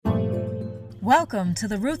Welcome to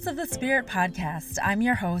the Roots of the Spirit podcast. I'm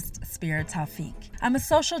your host, Spirit Tawfiq. I'm a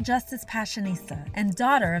social justice passionista and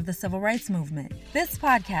daughter of the civil rights movement. This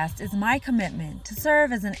podcast is my commitment to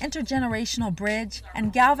serve as an intergenerational bridge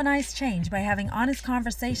and galvanize change by having honest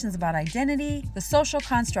conversations about identity, the social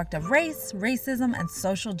construct of race, racism, and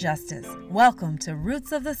social justice. Welcome to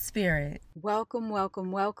Roots of the Spirit.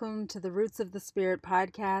 Welcome to the Roots of the Spirit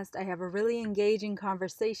podcast. I have a really engaging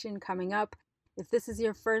conversation coming up. If this is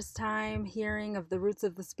your first time hearing of the Roots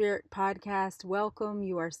of the Spirit podcast, welcome.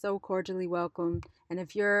 You are so cordially welcome. And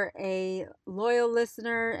if you're a loyal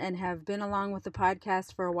listener and have been along with the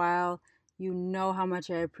podcast for a while, you know how much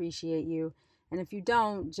I appreciate you. And if you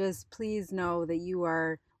don't, just please know that you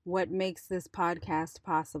are what makes this podcast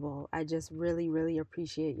possible. I just really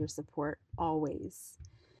appreciate your support always.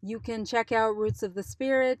 You can check out Roots of the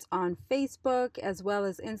Spirit on Facebook as well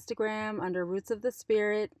as Instagram under Roots of the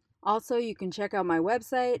Spirit. Also, you can check out my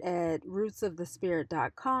website at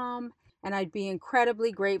rootsofthespirit.com. And I'd be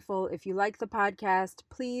incredibly grateful if you like the podcast.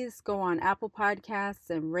 Please go on Apple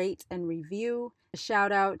Podcasts and rate and review. A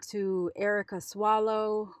shout out to Erica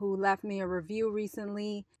Swallow, who left me a review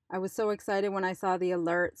recently. I was so excited when I saw the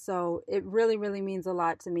alert, so it really means a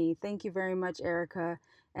lot to me. Thank you very much, Erica,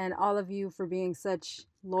 and all of you for being such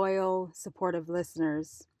loyal, supportive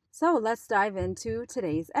listeners. So let's dive into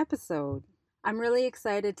today's episode. I'm really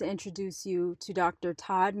excited to introduce you to Dr.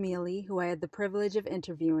 Todd Mealy, who I had the privilege of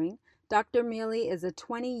interviewing. Dr. Mealy is a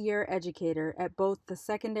 20-year educator at both the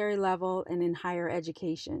secondary level and in higher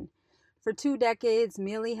education. For 2 decades,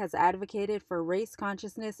 Mealy has advocated for race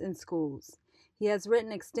consciousness in schools. He has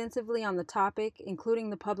written extensively on the topic,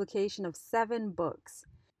 including the publication of 7 books.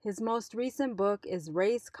 His most recent book is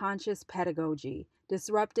Race Conscious Pedagogy: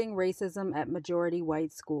 Disrupting Racism at Majority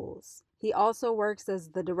White Schools. He also works as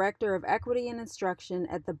the Director of Equity and Instruction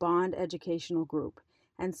at the Bond Educational Group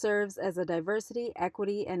and serves as a diversity,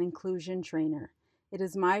 equity, and inclusion trainer. It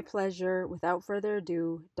is my pleasure, without further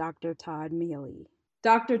ado, Dr. Todd Mealy.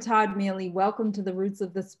 Dr. Todd Mealy, welcome to the Roots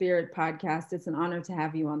of the Spirit podcast. It's an honor to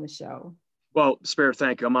have you on the show. Well, Spirit,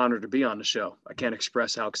 thank you. I'm honored to be on the show. I can't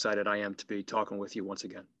express how excited I am to be talking with you once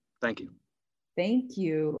again. Thank you. Thank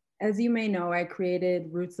you. As you may know, I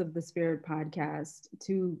created Roots of the Spirit podcast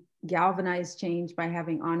to galvanize change by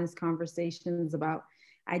having honest conversations about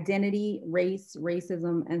identity, race,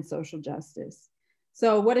 racism, and social justice.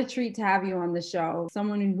 So what a treat to have you on the show,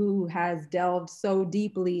 someone who has delved so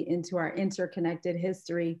deeply into our interconnected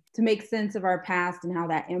history to make sense of our past and how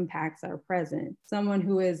that impacts our present. Someone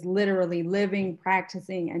who is literally living,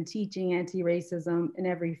 practicing, and teaching anti-racism in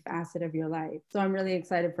every facet of your life. So I'm really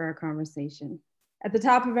excited for our conversation. At the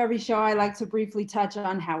top of every show, I like to briefly touch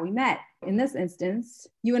on how we met. In this instance,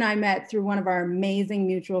 you and I met through one of our amazing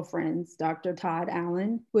mutual friends, Dr. Todd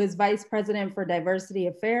Allen, who is Vice President for Diversity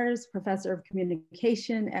Affairs, Professor of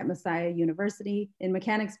Communication at Messiah University in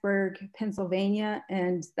Mechanicsburg, Pennsylvania.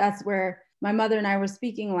 And that's where my mother and I were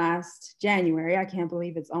speaking last January. I can't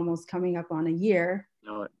believe it's almost coming up on a year.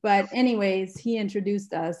 But anyways, he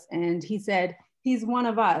introduced us and he said, he's one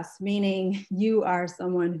of us, meaning you are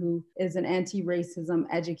someone who is an anti-racism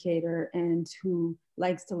educator and who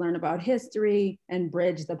likes to learn about history and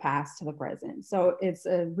bridge the past to the present. So it's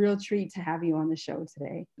a real treat to have you on the show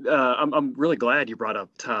today. I'm really glad you brought up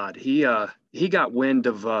Todd. He got wind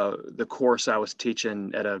of the course I was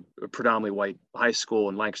teaching at a predominantly white high school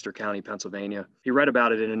in Lancaster County, Pennsylvania. He read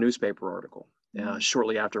about it in a newspaper article.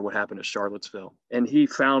 Shortly after what happened at Charlottesville. And he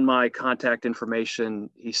found my contact information.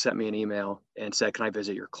 He sent me an email and said, can I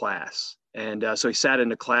visit your class? And so he sat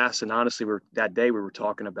into class, and honestly, that day we were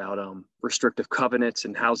talking about restrictive covenants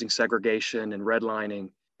and housing segregation and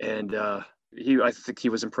redlining. And I think he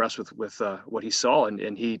was impressed with what he saw,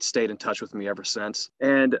 and he stayed in touch with me ever since.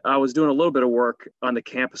 And I was doing a little bit of work on the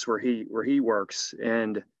campus where he works,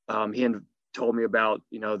 and he told me about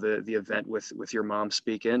the event with your mom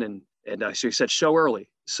speaking, and so he said, show early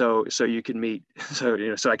so you can meet, so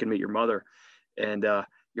I can meet your mother. And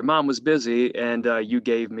your mom was busy, and you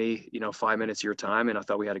gave me 5 minutes of your time, and I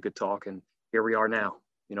thought we had a good talk, and here we are now,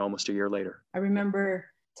 almost a year later. I remember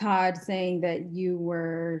Todd saying that you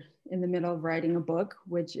were in the middle of writing a book,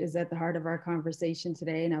 which is at the heart of our conversation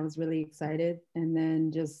today, and I was really excited. And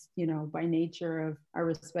then just by nature of our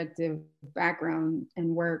respective background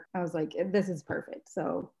and work, I was like, this is perfect.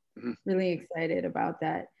 So really excited about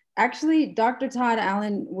that. Actually, Dr. Todd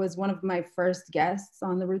Allen was one of my first guests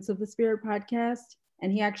on the Roots of the Spirit podcast,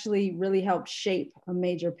 and he actually really helped shape a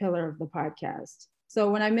major pillar of the podcast. So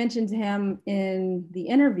when I mentioned to him in the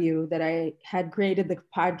interview that I had created the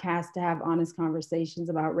podcast to have honest conversations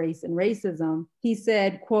about race and racism, he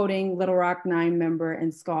said, quoting Little Rock Nine member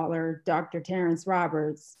and scholar Dr. Terrence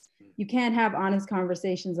Roberts, you can't have honest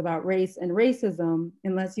conversations about race and racism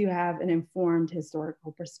unless you have an informed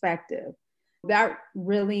historical perspective. That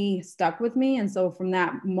really stuck with me. And so from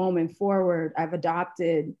that moment forward, I've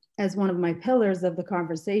adopted as one of my pillars of the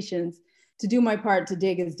conversations to do my part to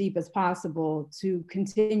dig as deep as possible to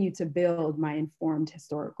continue to build my informed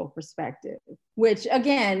historical perspective, which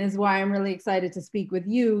again is why I'm really excited to speak with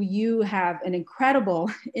you. You have an incredible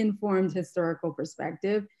informed historical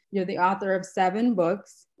perspective. You're the author of 7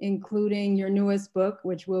 books, including your newest book,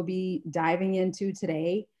 which we'll be diving into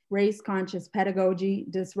today, Race Conscious Pedagogy,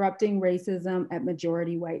 Disrupting Racism at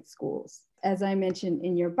Majority White Schools. As I mentioned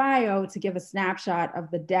in your bio, to give a snapshot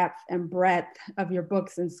of the depth and breadth of your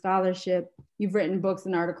books and scholarship, you've written books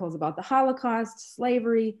and articles about the Holocaust,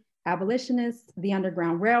 slavery, abolitionists, the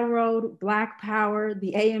Underground Railroad, Black Power,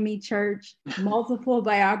 the AME Church, multiple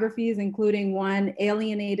biographies, including one,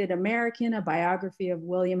 Alienated American, a biography of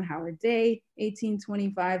William Howard Day,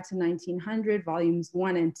 1825 to 1900, volumes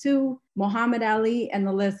 1 and 2, Muhammad Ali, and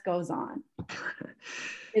the list goes on.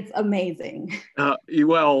 It's amazing.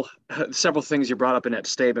 Several things you brought up in that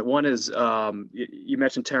statement. One is you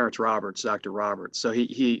mentioned Terrence Roberts, Dr. Roberts. So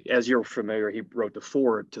he, as you're familiar, he wrote the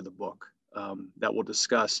foreword to the book that we'll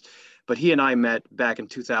discuss. But he and I met back in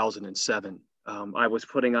 2007. I was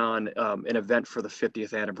putting on an event for the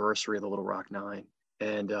 50th anniversary of the Little Rock Nine.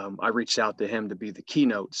 And I reached out to him to be the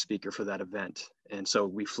keynote speaker for that event. And so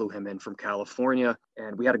we flew him in from California,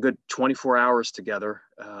 and we had a good 24 hours together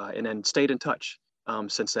and then stayed in touch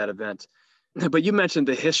since that event. But you mentioned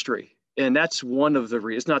the history, and that's one of the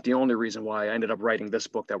reasons, not the only reason why I ended up writing this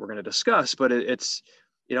book that we're going to discuss, but it's,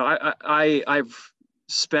 you know, I've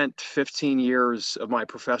spent 15 years of my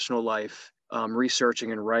professional life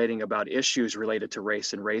researching and writing about issues related to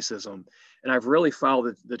race and racism. And I've really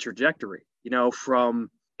followed the trajectory, you know, from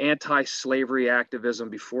anti-slavery activism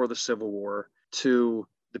before the Civil War to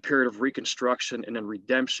the period of Reconstruction and then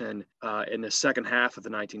redemption in the second half of the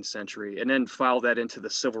 19th century, and then follow that into the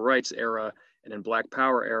Civil Rights era and then Black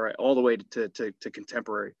Power era, all the way to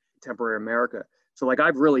contemporary America. So like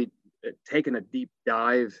I've really taken a deep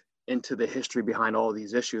dive into the history behind all of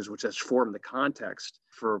these issues, which has formed the context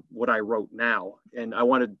for what I wrote now. And I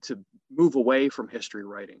wanted to move away from history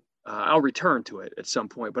writing. I'll return to it at some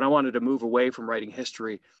point, but I wanted to move away from writing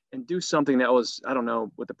history and do something that was, I don't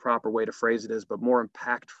know what the proper way to phrase it is, but more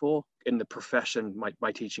impactful in the profession,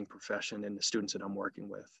 my teaching profession, and the students that I'm working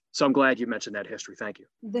with. So I'm glad you mentioned that history. Thank you.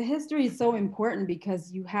 The history is so important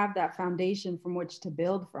because you have that foundation from which to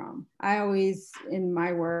build from. I always, in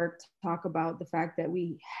my work, talk about the fact that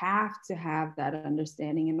we have to have that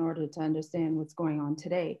understanding in order to understand what's going on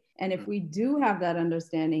today. And if we do have that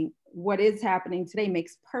understanding, what is happening today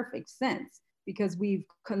makes perfect sense because we've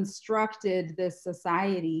constructed this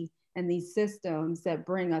society and these systems that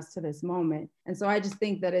bring us to this moment. And so I just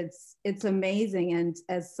think that it's amazing. And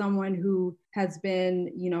as someone who has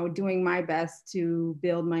been, you know, doing my best to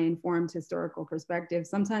build my informed historical perspective,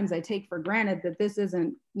 sometimes I take for granted that this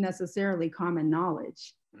isn't necessarily common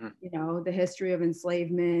knowledge. Mm-hmm. You know, the history of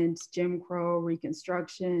enslavement, Jim Crow,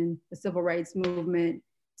 Reconstruction, the Civil Rights Movement.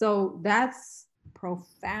 So that's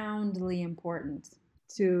profoundly important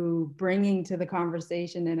to bringing to the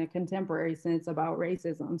conversation in a contemporary sense about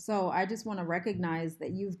racism. So I just want to recognize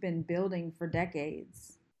that you've been building for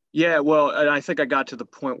decades. Yeah, well, and I think I got to the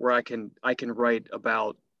point where I can write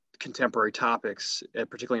about contemporary topics,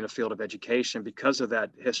 particularly in the field of education, because of that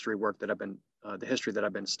history work that I've been, the history that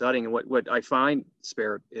I've been studying. And what I find,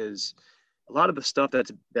 Spirit, is a lot of the stuff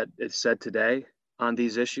that is said today on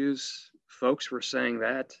these issues, folks were saying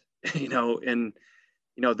that, you know, in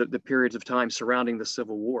the periods of time surrounding the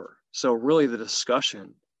Civil War. So really the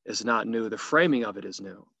discussion is not new. The framing of it is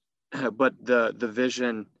new, but the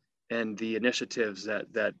vision and the initiatives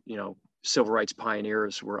that you know, civil rights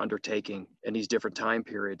pioneers were undertaking in these different time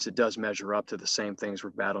periods, it does measure up to the same things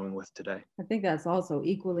we're battling with today. I think that's also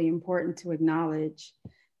equally important to acknowledge.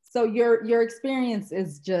 So your experience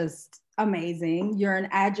is just amazing. You're an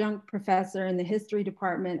adjunct professor in the history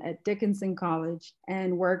department at Dickinson College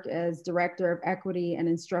and work as director of equity and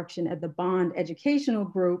instruction at the Bond Educational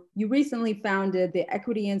Group. You recently founded the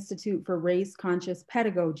Equity Institute for Race Conscious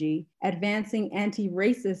Pedagogy, advancing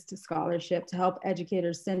anti-racist scholarship to help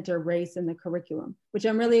educators center race in the curriculum, which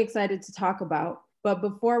I'm really excited to talk about. But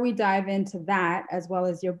before we dive into that, as well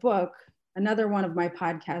as your book, another one of my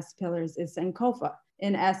podcast pillars is Sankofa.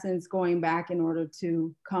 In essence, going back in order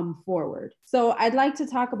to come forward. So I'd like to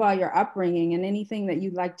talk about your upbringing and anything that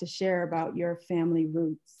you'd like to share about your family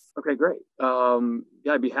roots. Okay, great.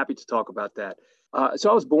 Yeah, I'd be happy to talk about that. So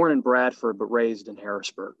I was born in Bradford, but raised in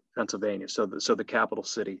Harrisburg, Pennsylvania. So the capital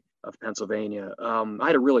city of Pennsylvania. I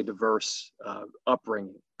had a really diverse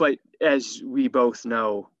upbringing, But as we both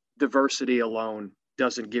know, diversity alone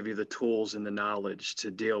doesn't give you the tools and the knowledge to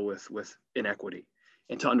deal with inequity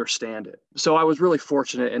and to understand it. So I was really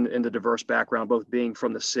fortunate in the diverse background, both being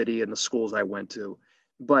from the city and the schools I went to.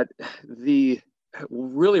 But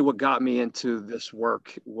really what got me into this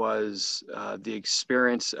work was the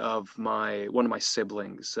experience of one of my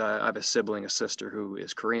siblings. I have a sister who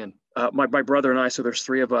is Korean. My brother and I, so there's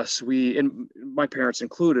three of us, and my parents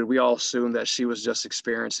included, we all assumed that she was just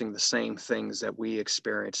experiencing the same things that we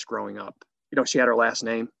experienced growing up. She had her last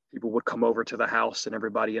name. People would come over to the house and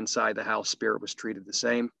everybody inside the house, spirit was treated the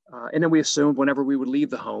same. And then we assumed whenever we would leave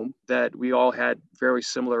the home that we all had very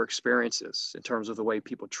similar experiences in terms of the way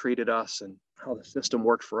people treated us and how the system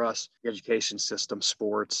worked for us, the education system,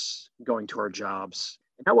 sports, going to our jobs.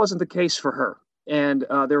 And that wasn't the case for her. And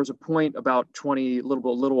there was a point about a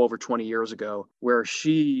little over 20 years ago, where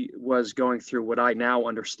she was going through what I now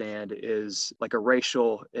understand is like a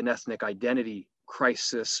racial and ethnic identity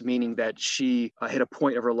crisis, meaning that she hit a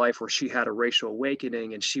point of her life where she had a racial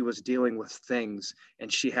awakening and she was dealing with things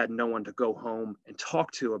and she had no one to go home and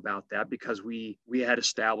talk to about that, because we had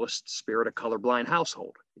established spirit of colorblind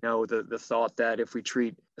household. The thought that if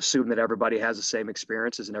we assume that everybody has the same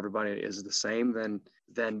experiences and everybody is the same,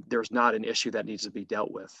 then there's not an issue that needs to be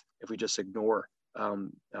dealt with if we just ignore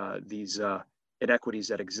these inequities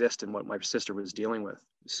that exist in what my sister was dealing with.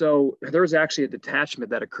 So there was actually a detachment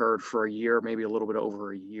that occurred for a year, maybe a little bit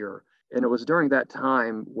over a year. And it was during that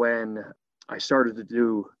time when I started to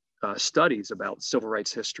do studies about civil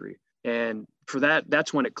rights history. And for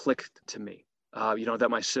that's when it clicked to me, that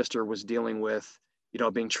my sister was dealing with,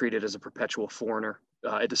 being treated as a perpetual foreigner.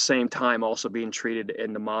 At the same time, also being treated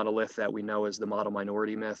in the monolith that we know as the model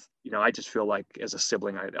minority myth. I just feel like as a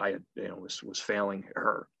sibling, I was failing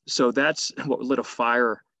her. So that's what lit a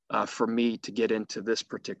fire for me to get into this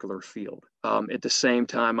particular field. At the same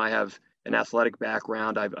time, I have an athletic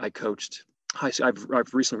background. I coached.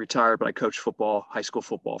 I've recently retired, but I coached high school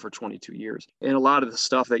football for 22 years. And a lot of the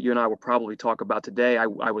stuff that you and I will probably talk about today, I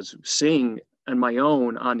was seeing on my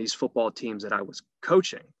own on these football teams that I was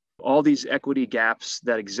coaching. All these equity gaps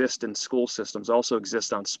that exist in school systems also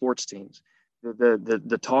exist on sports teams.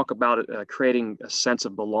 The talk about creating a sense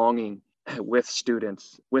of belonging with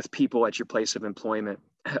students, with people at your place of employment.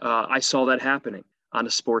 I saw that happening on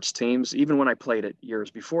the sports teams, even when I played it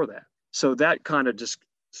years before that. So that kind of just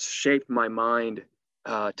shaped my mind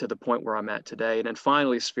to the point where I'm at today. And then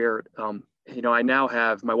finally, Spirit, I now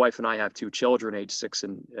have, my wife and I have two children, age 6,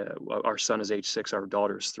 and our son is age 6, our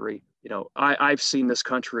daughter is 3. I've seen this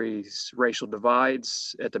country's racial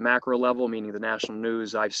divides at the macro level, meaning the national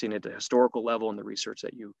news. I've seen it at the historical level in the research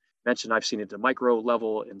that you mentioned. I've seen it at the micro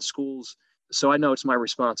level in schools. So I know it's my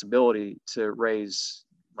responsibility to raise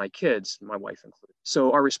my kids, my wife included.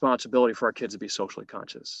 So our responsibility for our kids to be socially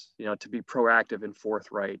conscious, to be proactive and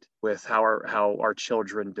forthright with how our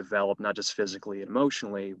children develop, not just physically and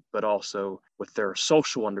emotionally, but also with their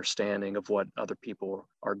social understanding of what other people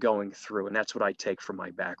are going through. And that's what I take from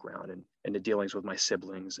my background and the dealings with my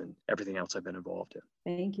siblings and everything else I've been involved in.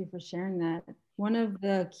 Thank you for sharing that. One of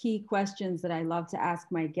the key questions that I love to ask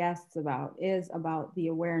my guests about is about the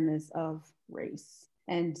awareness of race.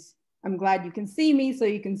 And I'm glad you can see me, so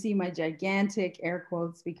you can see my gigantic air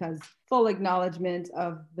quotes, because full acknowledgement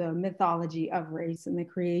of the mythology of race and the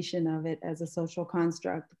creation of it as a social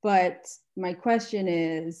construct. But my question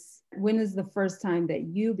is, when is the first time that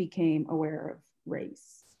you became aware of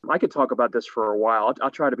race? I could talk about this for a while. I'll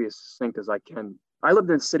try to be as succinct as I can. I lived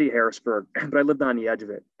in the city of Harrisburg, but I lived on the edge of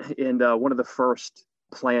it. And one of the first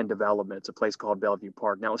planned developments, a place called Bellevue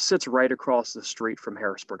Park. Now, it sits right across the street from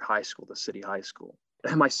Harrisburg High School, the city high school.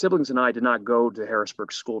 My siblings and I did not go to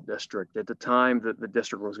Harrisburg School District. At the time, the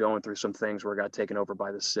district was going through some things where it got taken over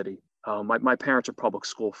by the city. My parents are public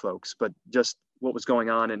school folks, but just what was going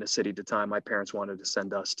on in the city at the time, my parents wanted to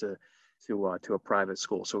send us to a private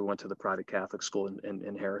school. So we went to the private Catholic school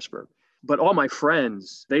in Harrisburg. But all my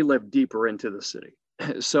friends, they lived deeper into the city.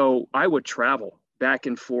 So I would travel back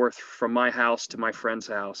and forth from my house to my friend's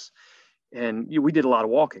house. And we did a lot of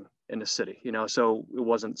walking in the city, so it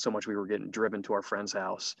wasn't so much we were getting driven to our friend's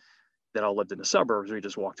house that all lived in the suburbs. We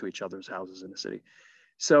just walked to each other's houses in the city.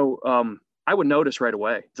 So I would notice right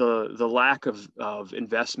away the lack of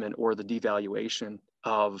investment or the devaluation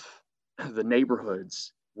of the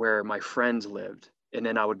neighborhoods where my friends lived. And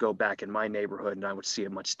then I would go back in my neighborhood and I would see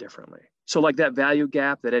it much differently. So like that value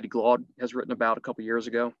gap that Eddie Glaude has written about a couple years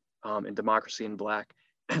ago in Democracy in Black,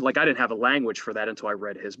 like I didn't have a language for that until I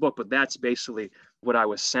read his book, but that's basically what I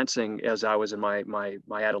was sensing as I was in my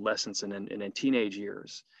adolescence and in teenage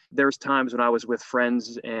years. There's times when I was with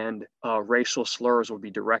friends and racial slurs would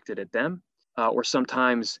be directed at them. or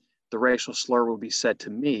sometimes the racial slur would be said to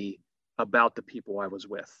me about the people I was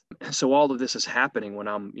with. So all of this is happening when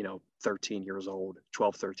I'm, 13 years old,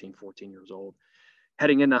 12, 13, 14 years old,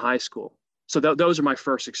 heading into high school. So those are my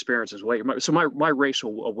first experiences. So my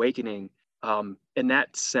racial awakening in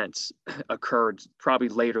that sense occurred probably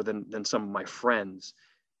later than some of my friends,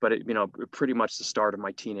 but pretty much the start of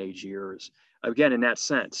my teenage years. Again, in that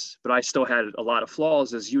sense, but I still had a lot of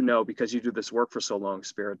flaws, as you know, because you do this work for so long,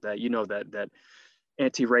 Spirit, that you know that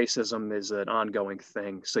anti-racism is an ongoing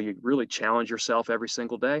thing. So you really challenge yourself every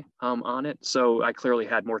single day on it. So I clearly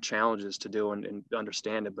had more challenges to do and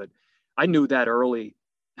understand it, but I knew that early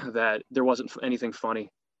that there wasn't anything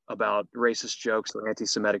funny about racist jokes or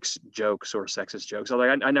anti-Semitic jokes or sexist jokes.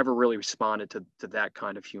 Although I never really responded to that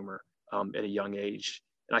kind of humor at a young age.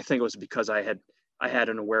 And I think it was because I had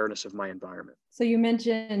an awareness of my environment. So you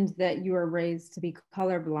mentioned that you were raised to be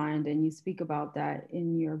colorblind, and you speak about that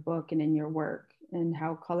in your book and in your work, and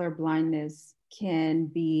how colorblindness can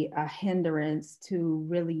be a hindrance to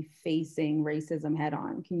really facing racism head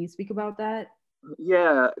on. Can you speak about that?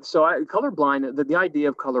 Yeah, so the idea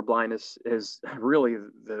of colorblindness is really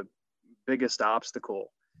the biggest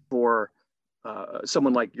obstacle for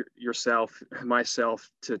someone like yourself, myself,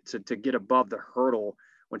 to get above the hurdle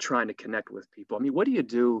when trying to connect with people. I mean, what do you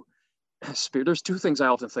do? There's two things I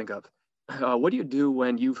often think of. What do you do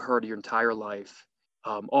when you've heard your entire life,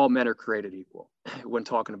 all men are created equal, when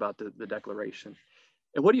talking about the Declaration?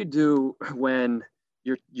 And what do you do when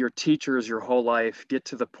your teachers your whole life get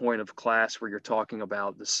to the point of class where you're talking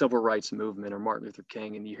about the civil rights movement or Martin Luther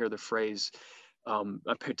King, and you hear the phrase,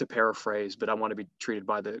 to paraphrase, but I want to be treated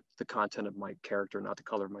by the content of my character, not the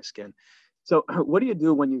color of my skin. So what do you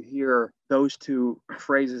do when you hear those two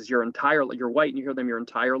phrases you're white and you hear them your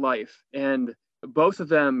entire life? And both of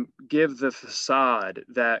them give the facade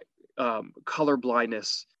that color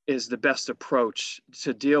blindness is the best approach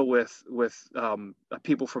to deal with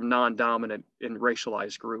people from non-dominant and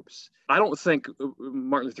racialized groups. I don't think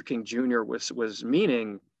Martin Luther King Jr. was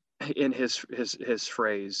meaning in his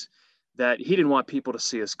phrase that he didn't want people to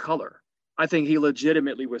see his color. I think he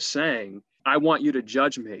legitimately was saying, I want you to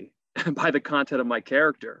judge me by the content of my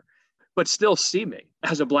character, but still see me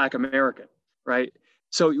as a Black American, right?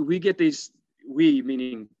 So we get we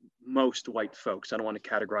meaning most white folks, I don't want to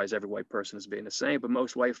categorize every white person as being the same, but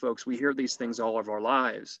most white folks, we hear these things all of our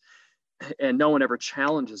lives, and no one ever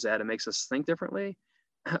challenges that and makes us think differently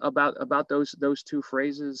about those two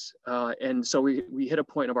phrases. And so we hit a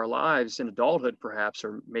point of our lives in adulthood, perhaps,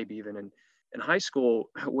 or maybe even in high school,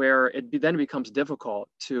 where then becomes difficult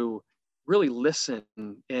to really listen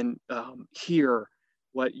and hear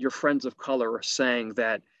what your friends of color are saying,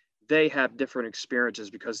 that they have different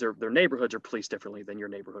experiences because their neighborhoods are policed differently than your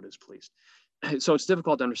neighborhood is policed. So it's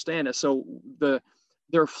difficult to understand it. So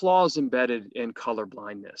there are flaws embedded in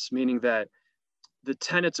colorblindness, meaning that the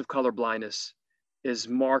tenets of colorblindness is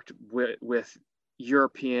marked with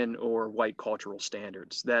European or white cultural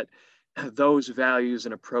standards, that those values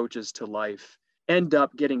and approaches to life end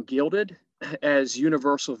up getting gilded as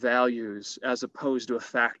universal values as opposed to a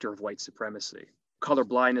factor of white supremacy.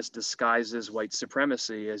 Colorblindness disguises white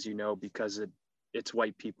supremacy, as you know, because it's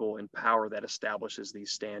white people in power that establishes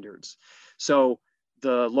these standards. So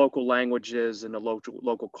the local languages and the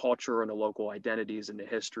local culture and the local identities and the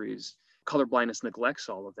histories, colorblindness neglects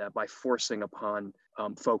all of that by forcing upon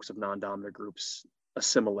folks of non-dominant groups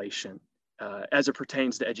assimilation. As it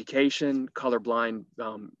pertains to education,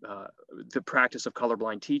 the practice of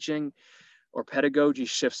colorblind teaching or pedagogy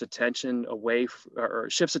shifts attention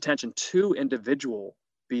to individual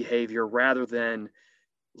behavior rather than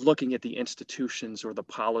looking at the institutions or the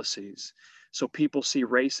policies. So people see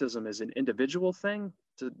racism as an individual thing,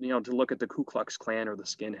 to look at the Ku Klux Klan or the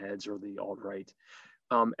skinheads or the alt-right,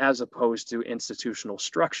 as opposed to institutional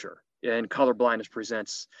structure. And colorblindness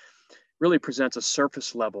presents a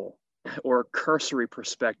surface level or cursory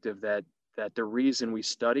perspective that the reason we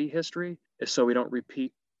study history is so we don't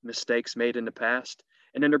repeat mistakes made in the past.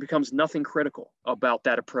 And then there becomes nothing critical about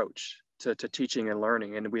that approach to teaching and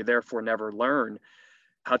learning. And we therefore never learn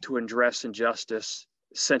how to address injustice,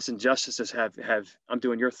 since injustices have, I'm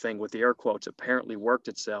doing your thing with the air quotes, apparently worked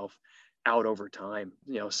itself out over time.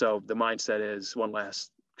 So the mindset is, one last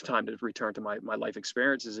time to return to my life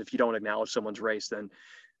experiences, if you don't acknowledge someone's race, then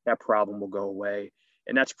that problem will go away.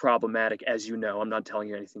 And that's problematic, as you know. I'm not telling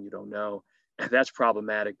you anything you don't know. That's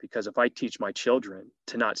problematic because if I teach my children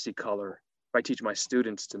to not see color, if I teach my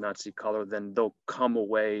students to not see color, then they'll come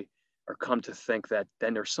away or come to think that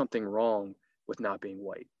then there's something wrong with not being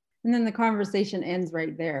white. And then the conversation ends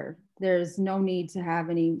right there. There's no need to have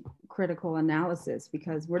any critical analysis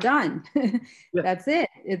because we're done. Yeah. That's it.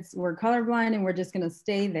 We're colorblind and we're just going to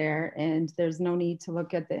stay there. And there's no need to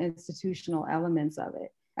look at the institutional elements of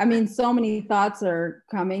it. I mean, so many thoughts are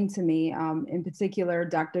coming to me. In particular,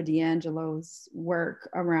 Dr. D'Angelo's work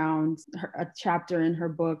around a chapter in her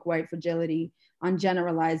book, White Fragility, on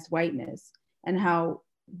generalized whiteness and how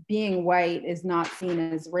being white is not seen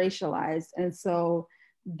as racialized. And so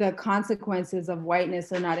the consequences of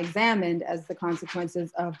whiteness are not examined as the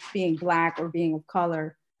consequences of being Black or being of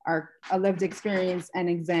color are a lived experience and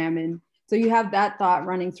examined. So you have that thought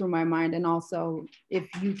running through my mind. And also, if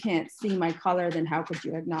you can't see my color, then how could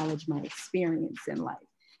you acknowledge my experience in life?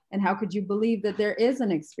 And how could you believe that there is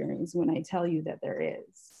an experience when I tell you that there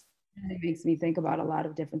is? And it makes me think about a lot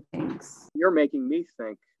of different things. You're making me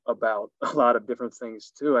think about a lot of different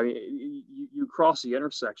things too. I mean, you cross the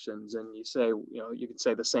intersections and you say, you can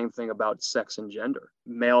say the same thing about sex and gender.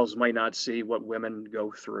 Males might not see what women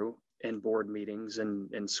go through in board meetings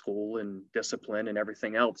and in school and discipline and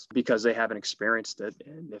everything else because they haven't experienced it.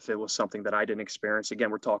 And if it was something that I didn't experience, again,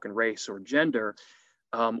 we're talking race or gender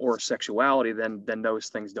or sexuality, then those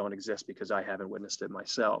things don't exist because I haven't witnessed it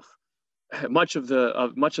myself. Much of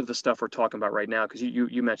the stuff we're talking about right now, because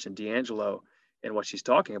you mentioned D'Angelo and what she's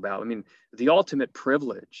talking about. I mean, the ultimate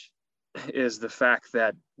privilege is the fact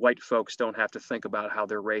that white folks don't have to think about how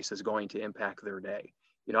their race is going to impact their day.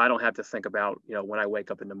 I don't have to think about, when I wake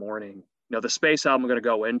up in the morning, the space I'm going to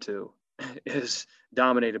go into is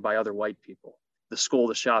dominated by other white people. The school,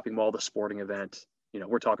 the shopping mall, the sporting event,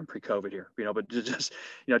 we're talking pre-COVID here, but just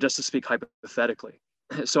to speak hypothetically.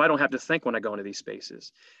 So I don't have to think when I go into these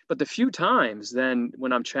spaces. But the few times then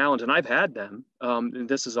when I'm challenged, and I've had them, and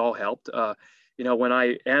this has all helped, when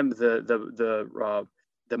I am the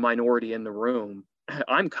minority in the room,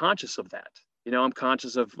 I'm conscious of that. I'm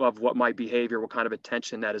conscious of what my behavior, what kind of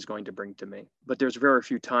attention that is going to bring to me. But there's very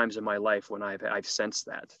few times in my life when I've sensed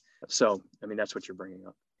that. So, I mean, that's what you're bringing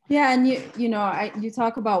up. Yeah, and you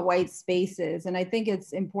talk about white spaces, and I think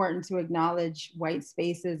it's important to acknowledge white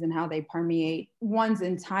spaces and how they permeate one's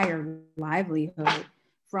entire livelihood,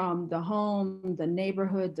 from the home, the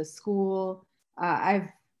neighborhood, the school. I've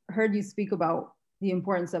heard you speak about the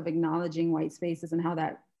importance of acknowledging white spaces and how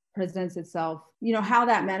that presents itself, how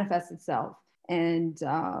that manifests itself and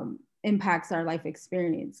impacts our life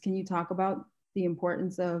experience. Can you talk about the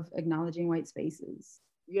importance of acknowledging white spaces?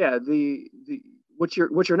 Yeah, what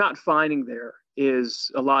you're not finding there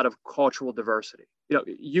is a lot of cultural diversity.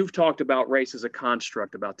 You've talked about race as a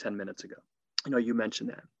construct about 10 minutes ago. You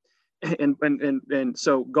mentioned that. And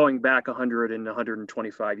so going back 100 and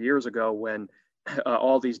 125 years ago, when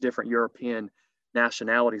all these different European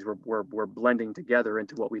nationalities were blending together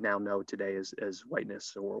into what we now know today as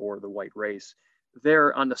whiteness or the white race,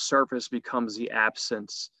 there on the surface becomes the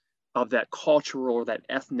absence of that cultural or that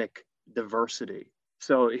ethnic diversity.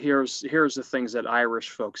 So here's the things that Irish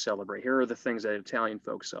folks celebrate. Here are the things that Italian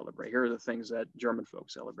folks celebrate. Here are the things that German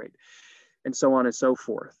folks celebrate, and so on and so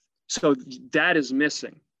forth. So that is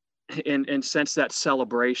missing. And since that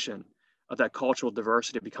celebration of that cultural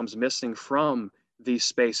diversity becomes missing from these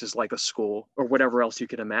spaces like a school or whatever else you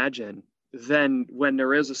can imagine, then when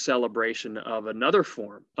there is a celebration of another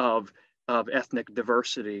form of ethnic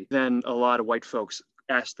diversity, then a lot of white folks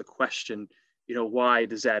ask the question, why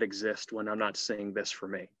does that exist when I'm not seeing this for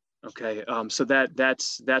me? Okay, so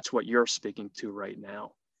that's what you're speaking to right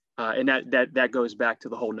now, and that goes back to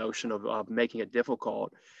the whole notion of making it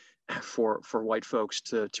difficult for white folks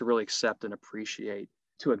to really accept and appreciate,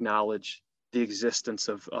 to acknowledge the existence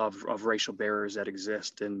of racial barriers that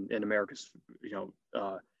exist in America's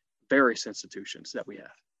various institutions that we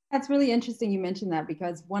have. That's really interesting you mentioned that,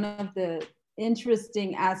 because one of the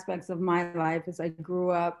interesting aspects of my life is I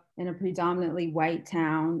grew up in a predominantly white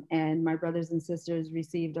town, and my brothers and sisters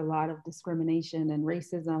received a lot of discrimination and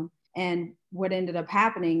racism. And what ended up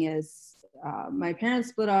happening is my parents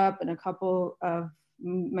split up, and a couple of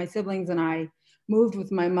my siblings and I moved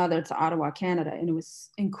with my mother to Ottawa, Canada, and it was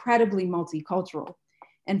incredibly multicultural.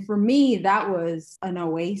 And for me, that was an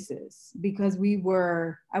oasis, because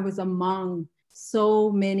I was among so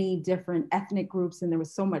many different ethnic groups, and there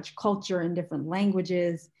was so much culture and different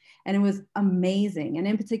languages, and it was amazing. And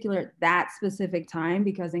in particular, at that specific time,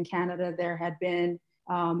 because in Canada, there had been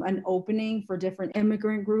an opening for different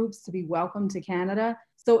immigrant groups to be welcomed to Canada.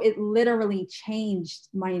 So it literally changed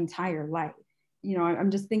my entire life. I'm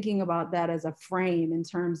just thinking about that as a frame in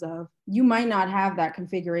terms of, you might not have that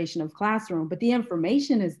configuration of classroom, but the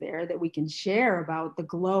information is there that we can share about the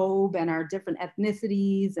globe and our different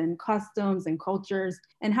ethnicities and customs and cultures,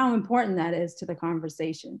 and how important that is to the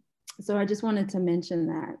conversation. So I just wanted to mention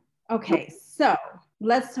that. Okay, so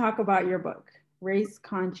let's talk about your book, Race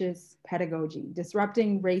Conscious Pedagogy,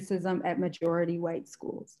 Disrupting Racism at Majority White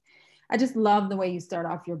Schools. I just love the way you start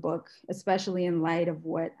off your book, especially in light of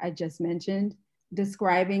what I just mentioned,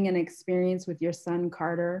 describing an experience with your son,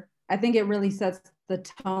 Carter. I think it really sets the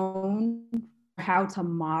tone for how to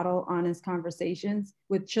model honest conversations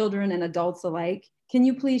with children and adults alike. Can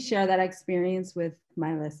you please share that experience with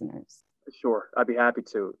my listeners? Sure, I'd be happy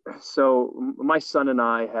to. So my son and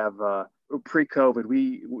I have pre-COVID.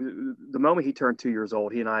 The moment he turned 2 years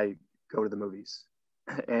old, he and I go to the movies,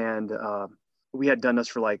 and we had done this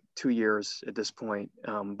for like 2 years at this point,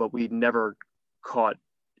 but we never caught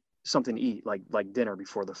something to eat like dinner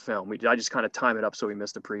before the film. I just kind of time it up so we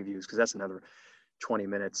missed the previews because that's another 20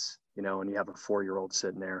 minutes, and you have a 4-year-old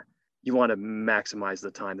sitting there. You want to maximize the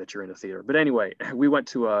time that you're in the theater. But anyway, we went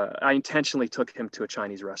to I intentionally took him to a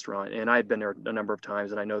Chinese restaurant, and I had been there a number of times,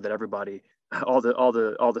 and I know that everybody, all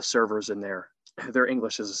the servers in there, their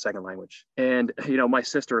English is a second language. And my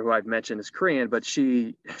sister, who I've mentioned, is Korean, but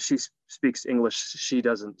she speaks English. She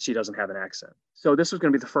doesn't have an accent. So this was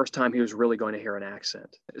going to be the first time he was really going to hear an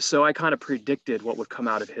accent. So I kind of predicted what would come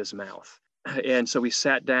out of his mouth. And so we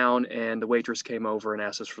sat down, and the waitress came over and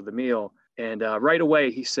asked us for the meal. And right away,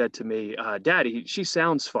 he said to me, "Daddy, she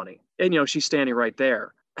sounds funny." And, she's standing right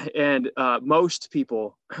there. And most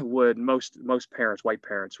people most parents, white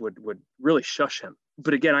parents, would really shush him.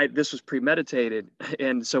 But again, this was premeditated.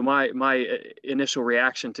 And so my initial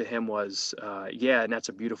reaction to him was, yeah, and that's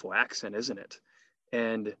a beautiful accent, isn't it?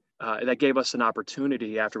 And that gave us an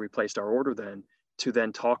opportunity after we placed our order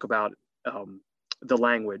to talk about the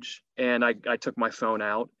language. And I took my phone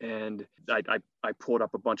out, and I pulled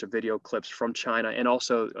up a bunch of video clips from China and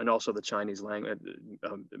also the Chinese language,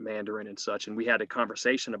 Mandarin and such. And we had a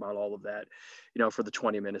conversation about all of that, for the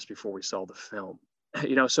 20 minutes before we saw the film.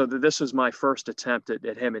 So this was my first attempt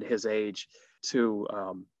at him at his age to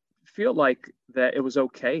feel like that it was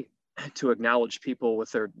okay to acknowledge people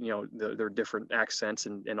with their, their different accents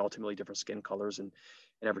and ultimately different skin colors and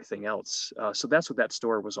everything else. So that's what that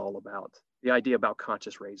story was all about. The idea about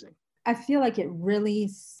conscious raising. I feel like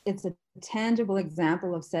it's a tangible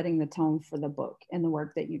example of setting the tone for the book and the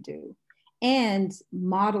work that you do, and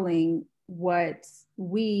modeling what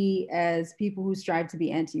we as people who strive to be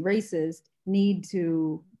anti-racist need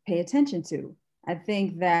to pay attention to. I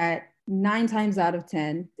think that 9 times out of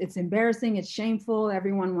 10, it's embarrassing, it's shameful.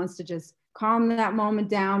 Everyone wants to just calm that moment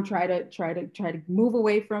down, try to move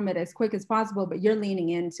away from it as quick as possible, but you're leaning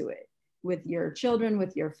into it with your children,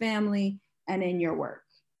 with your family, and in your work.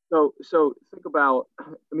 So think about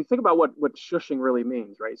what shushing really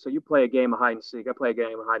means, right? So you play a game of hide and seek. I play a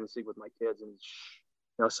game of hide and seek with my kids,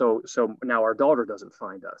 and so now our daughter doesn't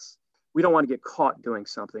find us. We don't want to get caught doing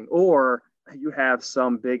something, or you have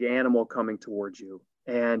some big animal coming towards you,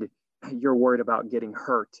 and you're worried about getting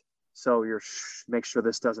hurt. So make sure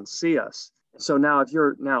this doesn't see us. So now if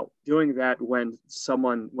you're now doing that when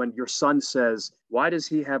your son says, "Why does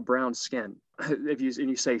he have brown skin?" And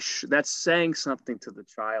you say, that's saying something to the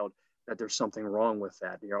child that there's something wrong with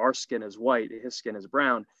that. Our skin is white, his skin is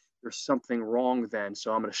brown. There's something wrong then.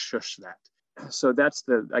 So I'm going to shush that. So that's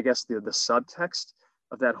the subtext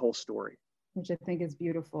of that whole story, which I think is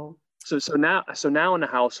beautiful. So now in the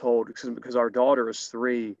household, because our daughter is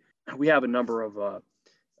 3, we have a number of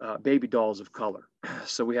baby dolls of color.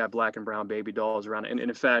 So we have black and brown baby dolls around. And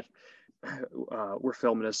in fact, we're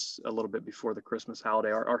filming this a little bit before the Christmas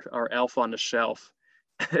holiday. Our elf on the shelf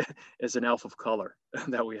is an elf of color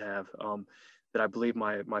that we have, that I believe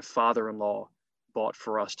my father-in-law bought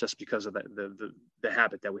for us just because of the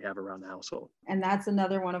habit that we have around the household. And that's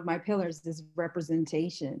another one of my pillars, is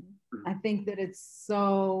representation. Mm-hmm. I think that it's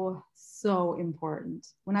so important.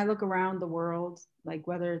 When I look around the world, like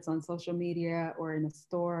whether it's on social media or in a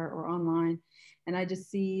store or online, and I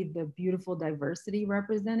just see the beautiful diversity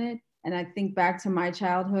represented. And I think back to my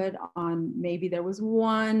childhood, on maybe there was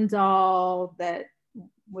one doll that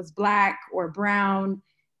was black or brown,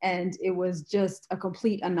 and it was just a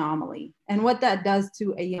complete anomaly. And what that does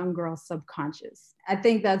to a young girl's subconscious. I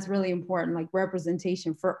think that's really important, like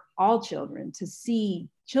representation for all children, to see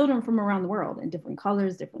children from around the world in different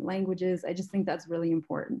colors, different languages. I just think that's really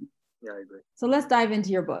important. Yeah, I agree. So let's dive into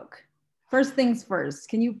your book. First things first,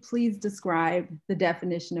 can you please describe the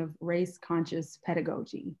definition of race-conscious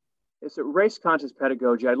pedagogy? So race-conscious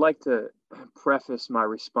pedagogy, I'd like to preface my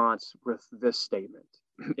response with this statement.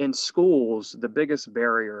 In schools, the biggest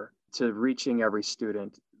barrier to reaching every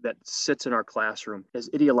student that sits in our classroom is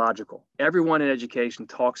ideological. Everyone in education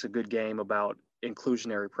talks a good game about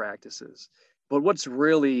inclusionary practices. But what's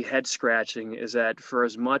really head-scratching is that for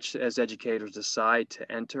as much as educators decide to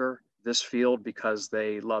enter this field because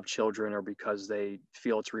they love children or because they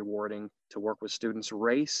feel it's rewarding to work with students.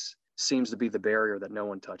 Race seems to be the barrier that no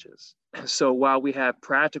one touches. So while we have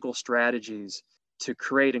practical strategies to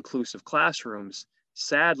create inclusive classrooms,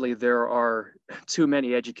 sadly, there are too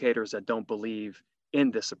many educators that don't believe in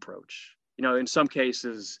this approach. In some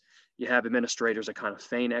cases, you have administrators that kind of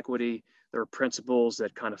feign equity. There are principals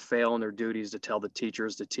that kind of fail in their duties to tell the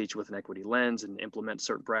teachers to teach with an equity lens and implement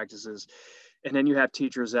certain practices. And then you have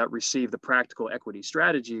teachers that receive the practical equity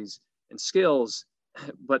strategies and skills,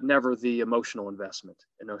 but never the emotional investment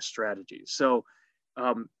in those strategies. So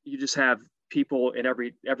you just have people in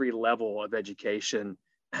every level of education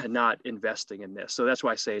not investing in this. So that's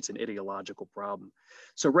why I say it's an ideological problem.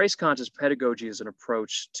 So race conscious pedagogy is an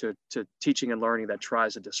approach to teaching and learning that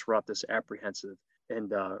tries to disrupt this apprehensive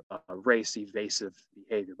and race evasive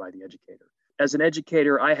behavior by the educator. As an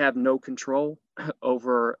educator, I have no control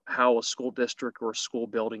over how a school district or school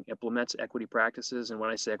building implements equity practices. And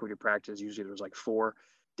when I say equity practices, usually there's like 4: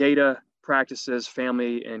 data, practices,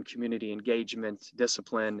 family and community engagement,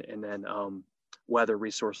 discipline, and then whether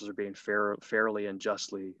resources are being fairly and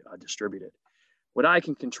justly distributed. What I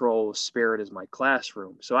can control, Spirit, is my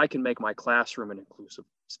classroom. So I can make my classroom an inclusive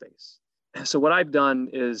space. So what I've done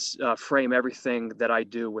is frame everything that I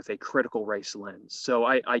do with a critical race lens. So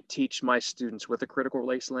I teach my students with a critical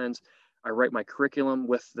race lens. I write my curriculum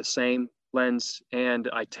with the same lens, and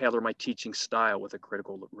I tailor my teaching style with a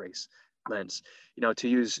critical race lens, to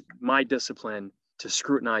use my discipline to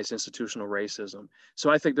scrutinize institutional racism.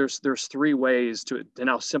 So I think there's 3 ways to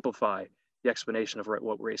now simplify the explanation of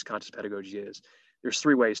what race conscious pedagogy is. There's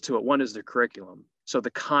 3 ways to it. One is the curriculum. So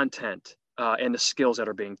the content and the skills that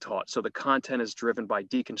are being taught. So the content is driven by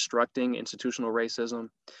deconstructing institutional racism.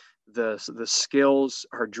 The skills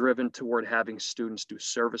are driven toward having students do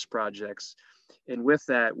service projects. And with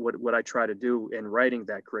that, what I try to do in writing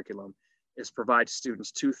that curriculum is provide students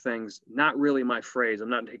 2 things, not really my phrase, I'm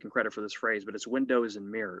not taking credit for this phrase, but it's windows and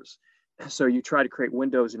mirrors. So you try to create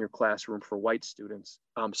windows in your classroom for white students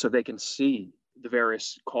so they can see the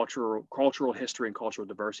various cultural history and cultural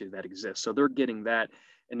diversity that exists. So they're getting that.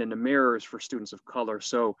 And then the mirrors for students of color.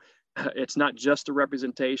 So it's not just a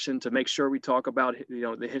representation to make sure we talk about,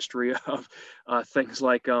 the history of things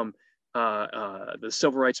like the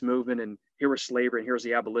civil rights movement, and here was slavery, and here's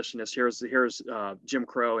the abolitionists, here's Jim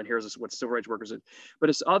Crow, and here's what civil rights workers did. But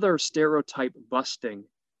it's other stereotype busting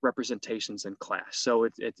representations in class. So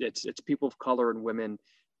it's people of color and women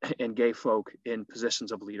and gay folk in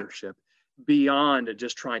positions of leadership beyond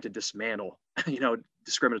just trying to dismantle,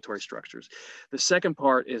 discriminatory structures. The second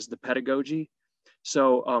part is the pedagogy.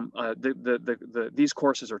 So these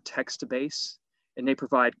courses are text-based, and they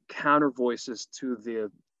provide counter voices to the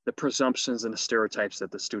presumptions and the stereotypes that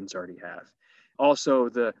the students already have. Also,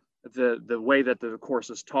 the way that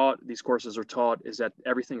these courses are taught is that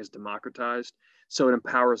everything is democratized. So it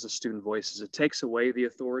empowers the student voices. It takes away the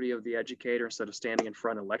authority of the educator instead of standing in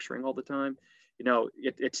front and lecturing all the time.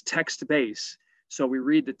 It's text-based. So we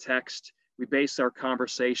read the text, we base our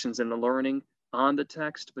conversations and the learning on the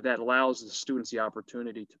text, but that allows the students the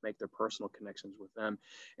opportunity to make their personal connections with them.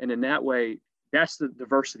 And in that way, that's the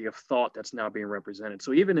diversity of thought that's now being represented.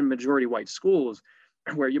 So even in majority white schools,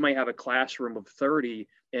 where you might have a classroom of 30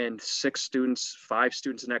 and 5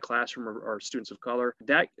 students in that classroom are students of color,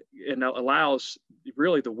 that allows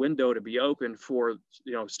really the window to be open for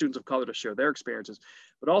students of color to share their experiences,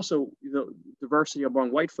 but also the diversity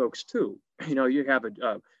among white folks too. You have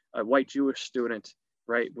a white Jewish student,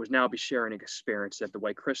 right, would now be sharing an experience that the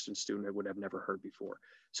white Christian student would have never heard before.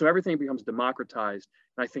 So everything becomes democratized.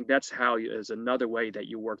 And I think that's is another way that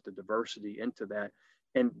you work the diversity into that.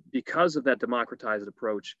 And because of that democratized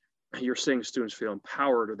approach, you're seeing students feel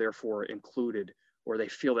empowered or therefore included, or they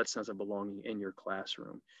feel that sense of belonging in your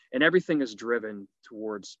classroom. And everything is driven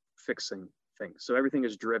towards fixing things. So everything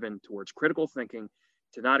is driven towards critical thinking,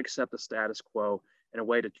 to not accept the status quo, in a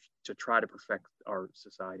way to try to perfect our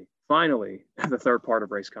society. Finally, the third part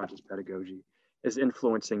of race conscious pedagogy is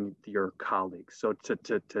influencing your colleagues. So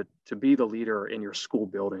to be the leader in your school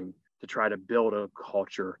building, to try to build a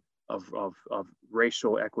culture of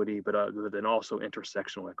racial equity, but then also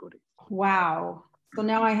intersectional equity. Wow. So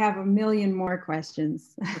now I have a million more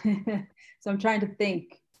questions. So I'm trying to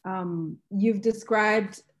think. You've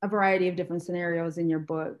described a variety of different scenarios in your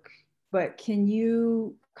book, but can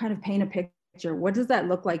you kind of paint a picture? What does that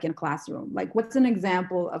look like in a classroom? Like, what's an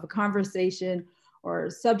example of a conversation or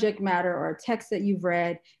subject matter or a text that you've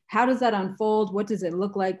read? How does that unfold? What does it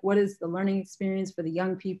look like? What is the learning experience for the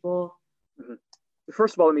young people? Mm-hmm.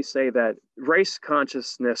 First of all, let me say that race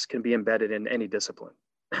consciousness can be embedded in any discipline.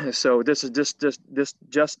 So this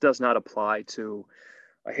just does not apply to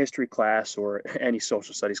a history class or any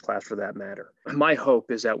social studies class for that matter. My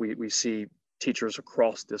hope is that we see teachers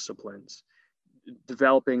across disciplines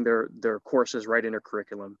developing their courses right in their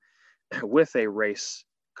curriculum with a race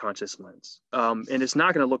conscious lens. And it's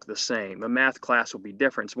not going to look the same. A math class will be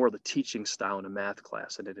different. It's more the teaching style in a math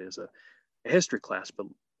class than it is a history class. But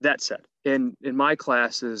that said, in my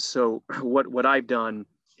classes, so what I've done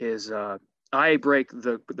is I break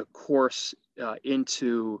the course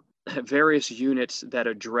into various units that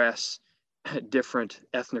address different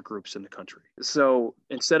ethnic groups in the country. So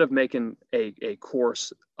instead of making a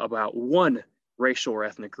course about one racial or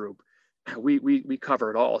ethnic group, we cover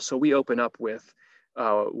it all. So we open up with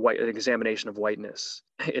an examination of whiteness,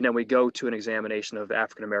 and then we go to an examination of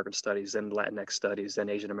African American studies, then Latinx studies, then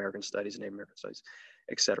Asian American studies, Native American studies,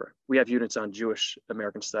 etc. We have units on Jewish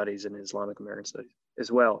American studies and Islamic American studies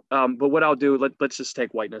as well. But what I'll do, let's just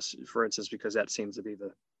take whiteness, for instance, because that seems to be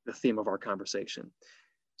the theme of our conversation.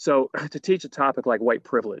 So to teach a topic like white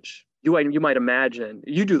privilege, you might imagine,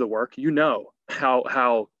 you do the work, you know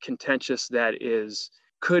how contentious that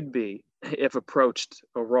could be if approached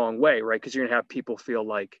a wrong way, right? Because you're gonna have people feel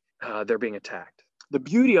like they're being attacked. The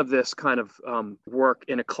beauty of this kind of work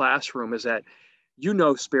in a classroom is that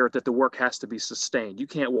Spirit, that the work has to be sustained. You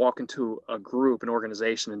can't walk into a group, an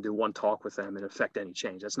organization, and do one talk with them and affect any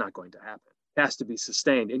change. That's not going to happen. It has to be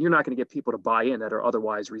sustained. And you're not going to get people to buy in that are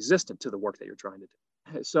otherwise resistant to the work that you're trying to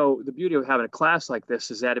do. So the beauty of having a class like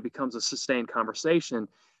this is that it becomes a sustained conversation.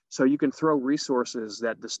 So you can throw resources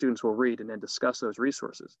that the students will read and then discuss those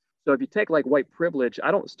resources. So if you take like white privilege,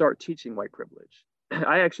 I don't start teaching white privilege.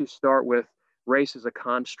 I actually start with race as a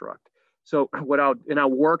construct. So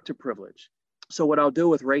I'll work to privilege. So what I'll do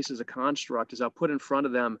with race as a construct is I'll put in front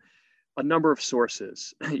of them a number of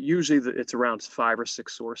sources. Usually it's around 5 or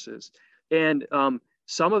 6 sources. And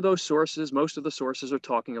some of those sources, most of the sources are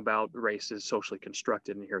talking about race is socially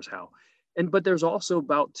constructed, and here's how. But there's also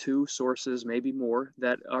about 2 sources, maybe more,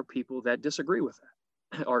 that are people that disagree with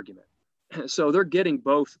that argument. So they're getting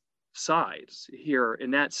both sides here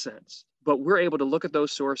in that sense. But we're able to look at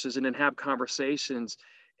those sources and then have conversations.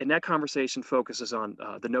 And that conversation focuses on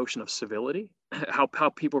the notion of civility, how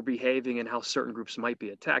people are behaving and how certain groups might be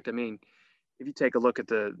attacked. I mean, if you take a look at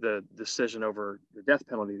the decision over the death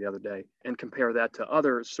penalty the other day and compare that to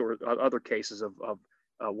other cases of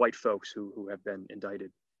white folks who have been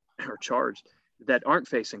indicted or charged that aren't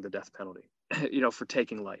facing the death penalty, for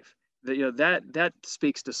taking life, that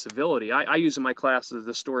speaks to civility. I use in my class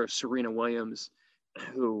the story of Serena Williams,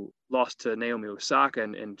 who lost to Naomi Osaka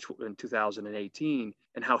in 2018,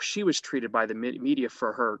 and how she was treated by the media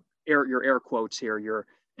for her your air quotes here,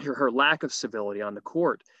 her lack of civility on the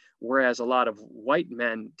court. Whereas a lot of white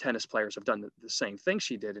men tennis players have done the same thing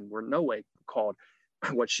she did and were no way called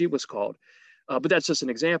what she was called. But that's just an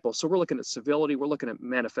example. So we're looking at civility. We're looking at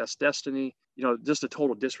manifest destiny, just a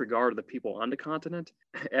total disregard of the people on the continent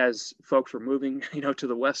as folks were moving, to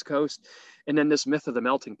the West Coast. And then this myth of the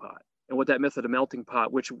melting pot. And what that myth of the melting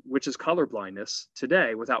pot, which is colorblindness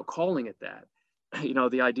today, without calling it that,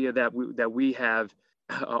 the idea that we have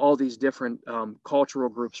all these different cultural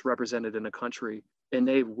groups represented in a country, and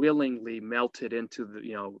they willingly melted into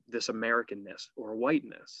this Americanness or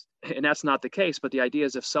whiteness. And that's not the case. But the idea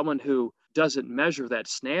is if someone who doesn't measure that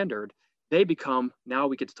standard, now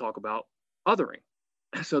we get to talk about othering.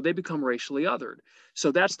 So they become racially othered.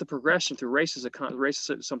 So that's the progression through race is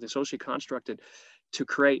something socially constructed to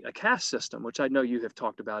create a caste system, which I know you have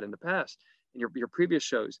talked about in the past in your previous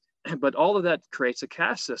shows. But all of that creates a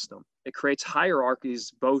caste system. It creates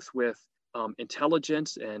hierarchies, both with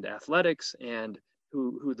intelligence and athletics, and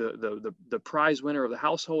who the prize winner of the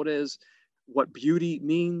household is, what beauty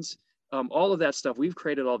means, all of that stuff. We've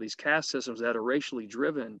created all these caste systems that are racially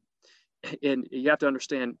driven, and you have to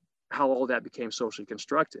understand how all that became socially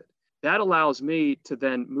constructed. That allows me to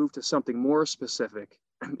then move to something more specific,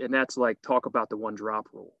 and that's like talk about the 1-drop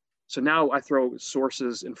rule. So now I throw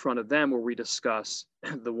sources in front of them where we discuss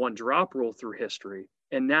the 1-drop rule through history.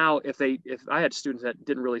 And now if I had students that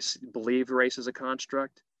didn't really believe race as a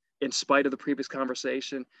construct, in spite of the previous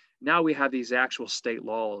conversation, now we have these actual state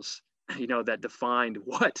laws, that defined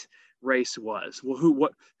what race was.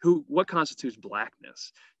 Well, what constitutes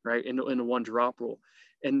blackness, right? In the 1-drop rule.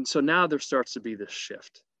 And so now there starts to be this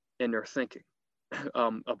shift in their thinking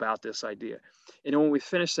about this idea. And when we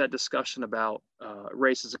finish that discussion about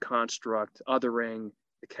race as a construct, othering,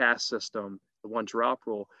 the caste system, the 1-drop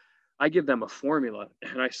rule, I give them a formula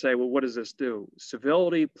and I say, well, what does this do?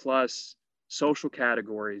 Civility plus social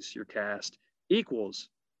categories, your caste, equals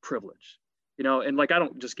privilege. And like, I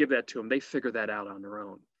don't just give that to them. They figure that out on their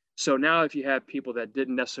own. So now if you have people that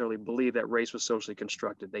didn't necessarily believe that race was socially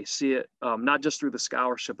constructed, they see it not just through the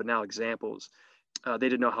scholarship, but now examples. They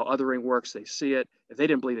didn't know how othering works. They see it. If they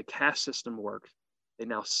didn't believe the caste system worked, they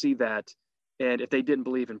now see that. And if they didn't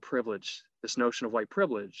believe in privilege, this notion of white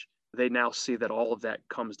privilege, they now see that all of that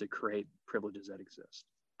comes to create privileges that exist.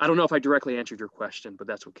 I don't know if I directly answered your question, but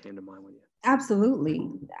that's what came to mind when you. Absolutely.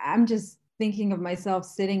 I'm just thinking of myself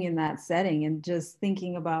sitting in that setting and just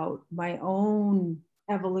thinking about my own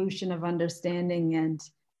evolution of understanding. And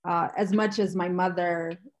as much as my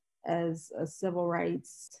mother, as a civil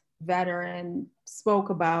rights veteran, spoke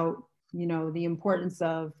about, the importance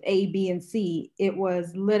of A, B, and C, it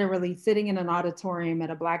was literally sitting in an auditorium at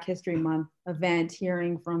a Black History Month event,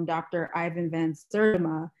 hearing from Dr. Ivan Van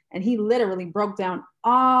Sertima. And he literally broke down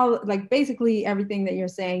basically everything that you're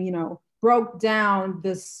saying, broke down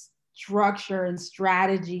the structure and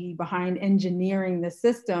strategy behind engineering the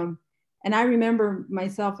system. And I remember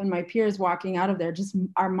myself and my peers walking out of there, just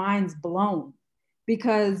our minds blown,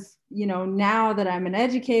 because, now that I'm an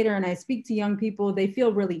educator and I speak to young people, they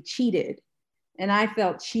feel really cheated. And I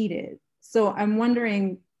felt cheated. So I'm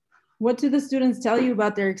wondering, what do the students tell you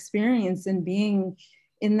about their experience in being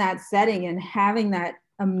in that setting and having that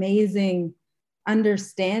amazing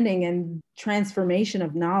understanding and transformation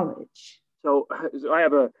of knowledge? So I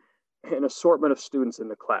have an assortment of students in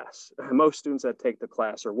the class. Most students that take the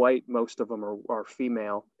class are white. Most of them are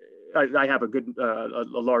female. I have a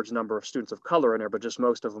large number of students of color in there, but just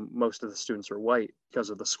most of the students are white because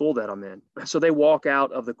of the school that I'm in. So they walk out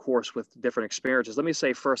of the course with different experiences. Let me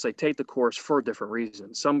say first, they take the course for different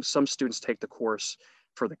reasons. Some students take the course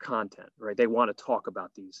for the content, right? They want to talk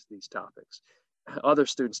about these topics. Other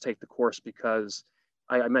students take the course because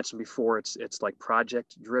I mentioned before, it's like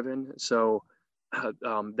project driven. So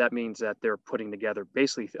that means that they're putting together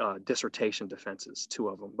basically dissertation defenses, 2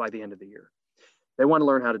 of them by the end of the year. They want to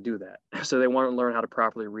learn how to do that. So they want to learn how to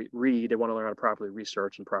properly read. They want to learn how to properly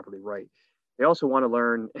research and properly write. They also want to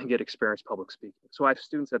learn and get experience public speaking. So I have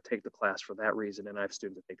students that take the class for that reason, and I have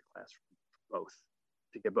students that take the class for both,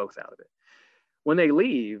 to get both out of it. When they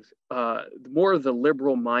leave, more of the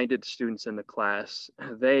liberal-minded students in the class,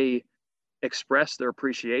 they express their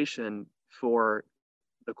appreciation for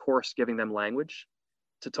the course giving them language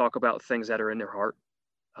to talk about things that are in their heart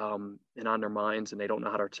and on their minds, and they don't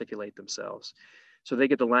know how to articulate themselves. So they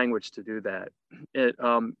get the language to do that,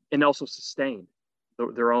 and also sustain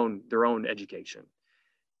their own education.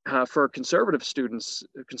 For conservative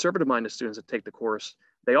minded students that take the course,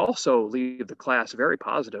 they also leave the class very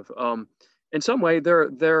positive. In some way,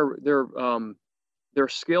 their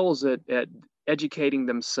skills at educating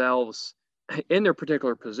themselves in their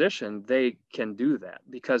particular position, they can do that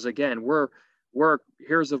because again, we're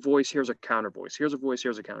here's a voice, here's a counter voice, here's a voice,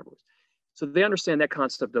 here's a counter voice. So they understand that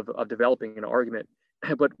concept of developing an argument.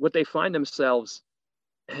 But what they find themselves,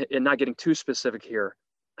 and not getting too specific here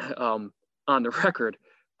on the record,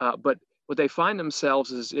 but what they find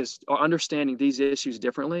themselves is understanding these issues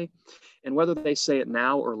differently. And whether they say it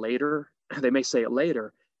now or later, they may say it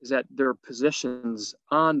later, is that their positions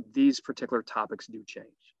on these particular topics do change.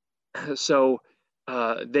 So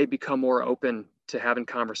they become more open to having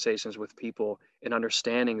conversations with people and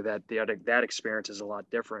understanding that that experience is a lot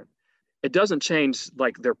different. It doesn't change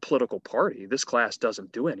like their political party. This class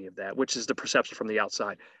doesn't do any of that, which is the perception from the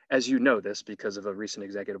outside, as you know this because of a recent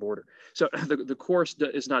executive order. So the course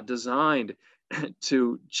is not designed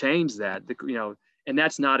to change that, and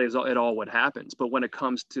that's not at all what happens. But when it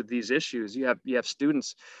comes to these issues, you have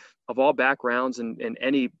students of all backgrounds and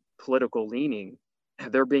any political leaning,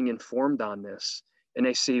 they're being informed on this. And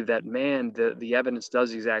they see that, man, the evidence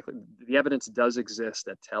does exist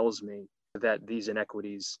that tells me that these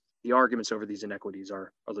inequities, the arguments over these inequities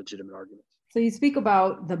are legitimate arguments. So you speak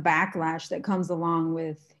about the backlash that comes along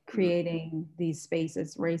with creating these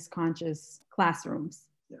spaces, race-conscious classrooms.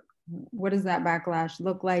 Yeah. What does that backlash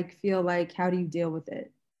look like, feel like? How do you deal with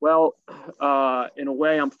it? Well, in a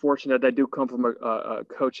way, I'm fortunate. I do come from a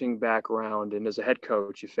coaching background, and as a head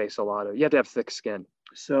coach, you have to have thick skin.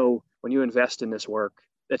 So when you invest in this work,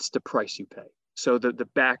 it's the price you pay. So the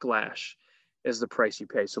backlash is the price you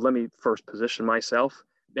pay. So let me first position myself.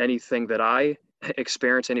 Anything that I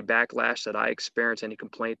experience, any backlash that I experience, any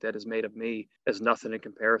complaint that is made of me is nothing in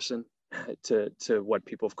comparison to what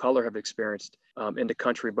people of color have experienced in the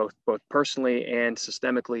country, both personally and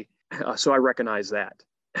systemically. So I recognize that.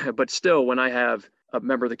 But still, when I have a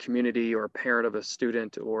member of the community or a parent of a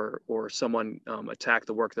student or someone attack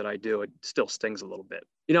the work that I do, it still stings a little bit,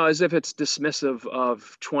 as if it's dismissive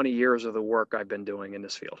of 20 years of the work I've been doing in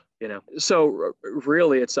this field, So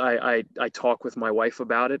really I talk with my wife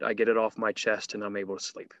about it. I get it off my chest and I'm able to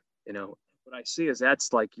sleep, When what I see is that's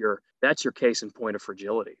your case in point of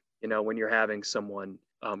fragility. You know, when you're having someone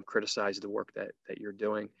criticize the work that you're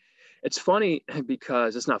doing. It's funny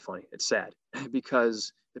because it's not funny. It's sad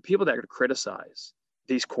because the people that criticize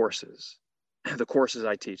these courses, the courses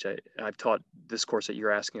I teach, I've taught this course that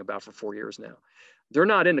you're asking about for 4 years now. They're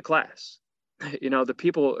not in the class. You know, the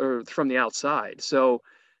people are from the outside. So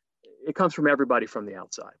it comes from everybody from the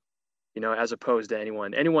outside, you know, as opposed to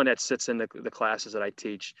anyone that sits in the classes that I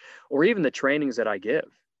teach, or even the trainings that I give.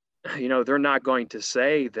 You know, they're not going to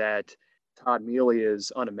say that Todd Mealy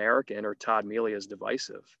is un-American or Todd Mealy is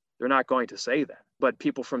divisive. They're not going to say that. But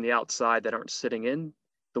people from the outside that aren't sitting in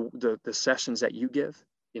the sessions that you give,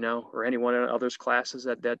 you know, or anyone in others classes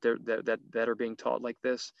that are being taught like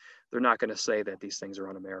this, they're not going to say that these things are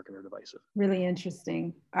un-American or divisive. Really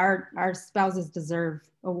interesting. Our spouses deserve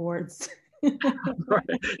awards.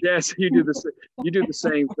 Right. Yes, you do the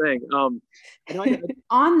same thing.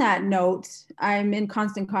 On that note, I'm in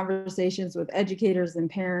constant conversations with educators and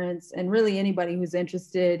parents, and really anybody who's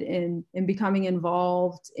interested in becoming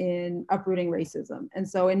involved in uprooting racism. And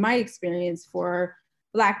so, in my experience, for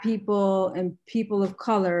Black people and people of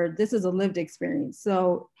color, this is a lived experience.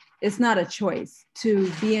 So it's not a choice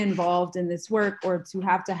to be involved in this work or to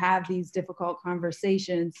have these difficult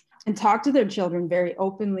conversations and talk to their children very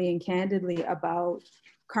openly and candidly about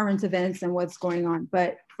current events and what's going on.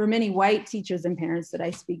 But for many white teachers and parents that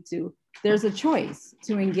I speak to, there's a choice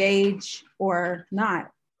to engage or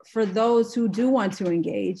not. For those who do want to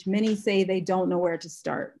engage, many say they don't know where to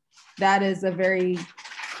start. That is a very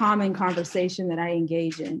common conversation that I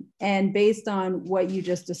engage in. And based on what you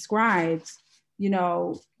just described, you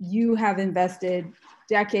know, you have invested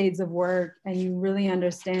decades of work and you really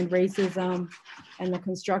understand racism and the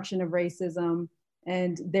construction of racism,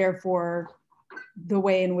 and therefore the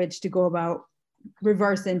way in which to go about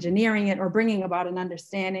reverse engineering it or bringing about an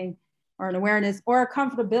understanding or an awareness or a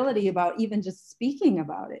comfortability about even just speaking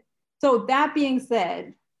about it. So that being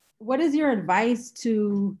said, what is your advice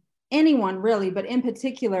to anyone really, but in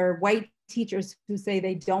particular, white teachers who say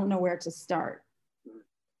they don't know where to start?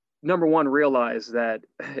 Number one, realize that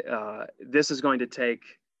this is going to take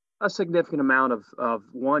a significant amount of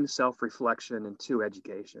one, self-reflection, and two,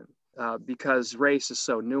 education. Because race is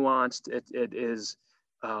so nuanced, it is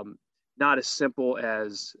not as simple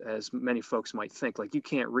as many folks might think. Like, you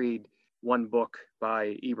can't read one book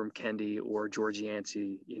by Ibram Kendi or George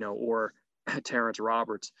Yancey, you know, or Terrence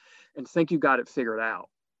Roberts and think you got it figured out.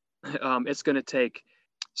 It's going to take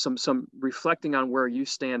some reflecting on where you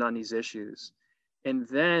stand on these issues, and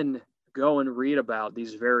then go and read about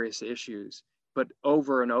these various issues, but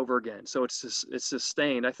over and over again. So it's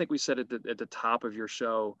sustained. I think we said at the top of your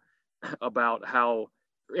show about how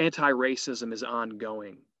anti-racism is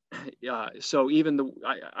ongoing. So even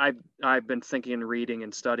I've been thinking and reading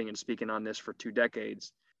and studying and speaking on this for 2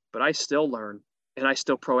 decades, but I still learn, and I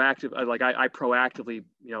still I proactively,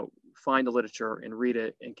 you know, find the literature and read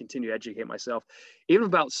it and continue to educate myself, even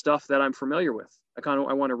about stuff that I'm familiar with. I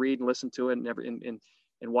want to read and listen to it and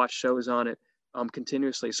watch shows on it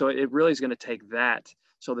continuously. So it really is going to take that.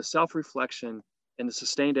 So the self-reflection and the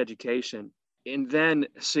sustained education, and then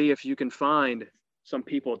see if you can find some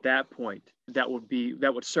people at that point that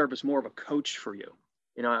would serve as more of a coach for you.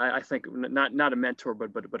 You know, I think not a mentor,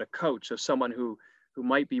 but a coach, so someone who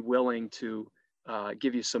might be willing to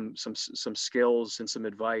give you some skills and some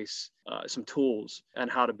advice, some tools on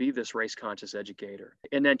how to be this race conscious educator,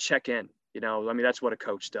 and then check in. You know, I mean, that's what a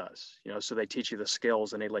coach does, you know, so they teach you the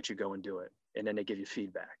skills and they let you go and do it. And then they give you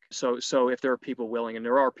feedback. So if there are people willing, and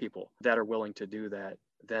there are people that are willing to do that,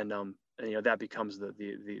 then, you know, that becomes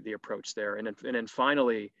the approach there. And then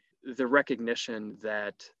finally, the recognition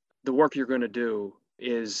that the work you're going to do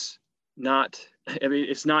is not, I mean,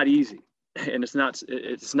 it's not easy, and it's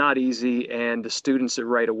not easy. And the students that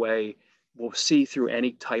right away will see through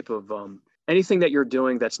any type of, anything that you're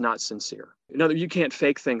doing that's not sincere. You know, you can't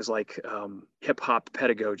fake things like hip hop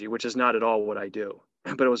pedagogy, which is not at all what I do.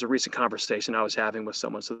 But it was a recent conversation I was having with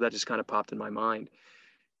someone, so that just kind of popped in my mind.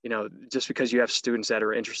 You know, just because you have students that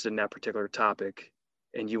are interested in that particular topic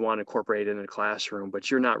and you want to incorporate it in a classroom,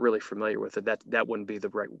 but you're not really familiar with it, that wouldn't be the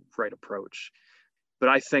right approach. But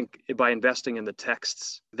I think by investing in the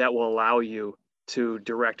texts, that will allow you to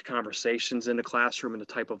direct conversations in the classroom and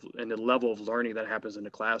the level of learning that happens in the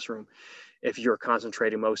classroom if you're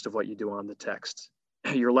concentrating most of what you do on the text.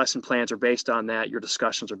 Your lesson plans are based on that. Your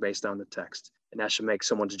discussions are based on the text. And that should make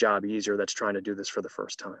someone's job easier that's trying to do this for the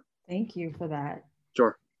first time. Thank you for that.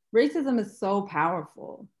 Sure. Racism is so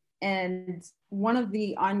powerful. And one of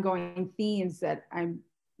the ongoing themes that I'm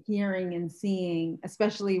hearing and seeing,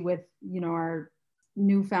 especially with, you know, our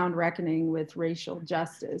newfound reckoning with racial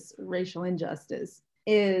injustice,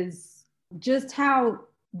 is just how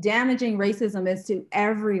damaging racism is to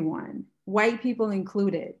everyone, white people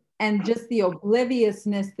included, and just the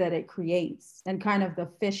obliviousness that it creates, and kind of the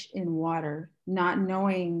fish in water, not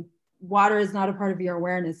knowing water is not a part of your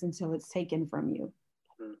awareness until it's taken from you.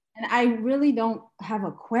 And I really don't have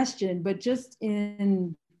a question, but just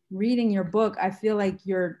in reading your book, I feel like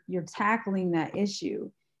you're tackling that issue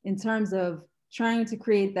in terms of trying to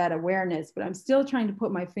create that awareness, but I'm still trying to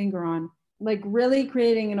put my finger on like really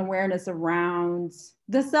creating an awareness around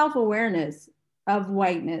the self-awareness of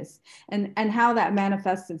whiteness and how that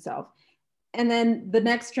manifests itself. And then the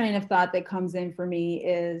next train of thought that comes in for me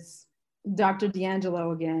is Dr.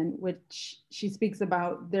 D'Angelo again, which she speaks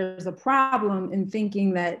about there's a problem in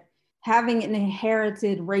thinking that having an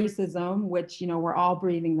inherited racism, which, you know, we're all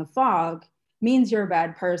breathing the fog, means you're a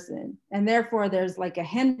bad person. And therefore there's like a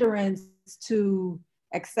hindrance to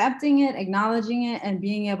accepting it, acknowledging it, and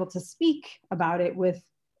being able to speak about it with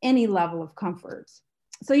any level of comfort.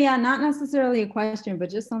 So yeah, not necessarily a question,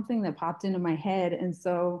 but just something that popped into my head. And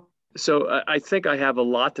so I think I have a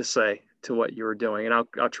lot to say to what you were doing, and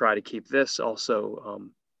I'll try to keep this also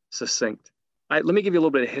succinct. Let me give you a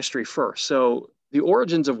little bit of history first. So the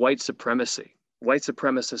origins of white supremacy, white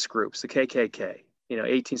supremacist groups, the KKK,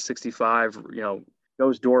 1865,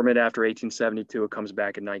 goes dormant after 1872. It comes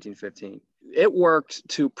back in 1915. It worked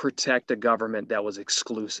to protect a government that was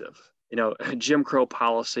exclusive. Jim Crow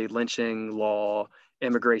policy, lynching law,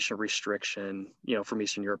 immigration restriction, from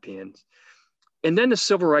Eastern Europeans. And then the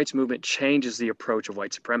Civil Rights Movement changes the approach of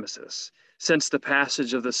white supremacists. Since the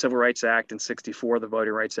passage of the Civil Rights Act in 64, the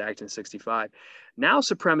Voting Rights Act in 65, now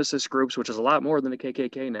supremacist groups, which is a lot more than the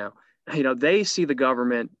KKK now, they see the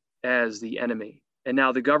government as the enemy. And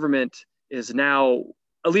now the government is now,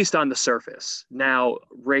 at least on the surface, now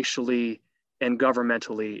racially and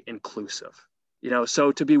governmentally inclusive.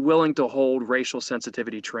 So to be willing to hold racial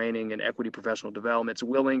sensitivity training and equity professional development, it's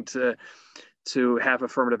willing to have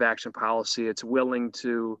affirmative action policy. It's willing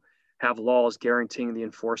to have laws guaranteeing the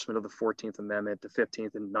enforcement of the 14th Amendment, the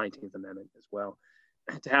 15th and 19th Amendment as well.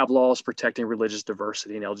 To have laws protecting religious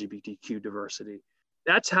diversity and LGBTQ diversity.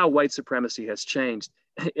 That's how white supremacy has changed.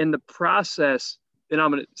 In the process, and I'm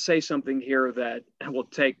going to say something here that will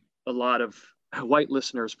take a lot of white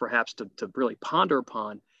listeners perhaps to really ponder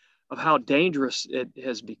upon, of how dangerous it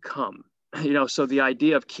has become. So the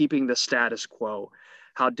idea of keeping the status quo,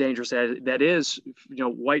 how dangerous that is.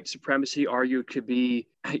 White supremacy argued could be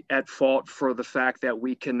at fault for the fact that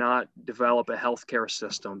we cannot develop a healthcare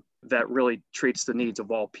system that really treats the needs of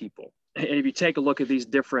all people. And if you take a look at these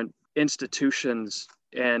different institutions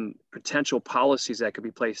and potential policies that could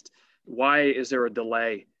be placed, why is there a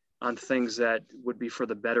delay on things that would be for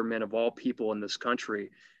the betterment of all people in this country?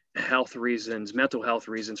 Health reasons, mental health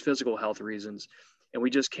reasons, physical health reasons, and we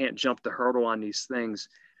just can't jump the hurdle on these things.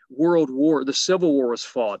 The Civil War was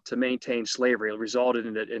fought to maintain slavery. It resulted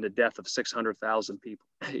in the death of 600,000 people.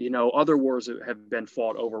 Other wars have been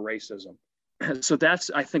fought over racism. So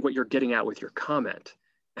that's, I think, what you're getting at with your comment,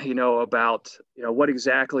 about, what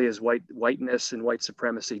exactly is whiteness and white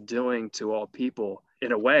supremacy doing to all people?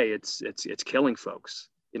 In a way, it's killing folks,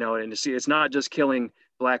 and it's not just killing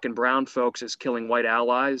Black and brown folks, it's killing white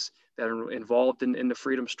allies that are involved in the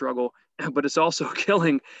freedom struggle, but it's also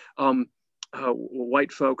killing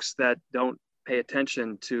white folks that don't pay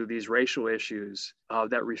attention to these racial issues,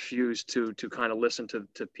 that refuse to kind of listen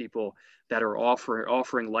to people that are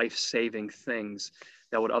offering life-saving things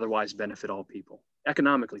that would otherwise benefit all people,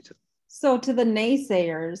 economically too. So to the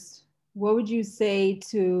naysayers, what would you say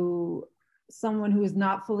to someone who is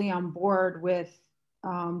not fully on board with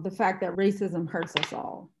the fact that racism hurts us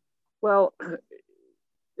all? Well,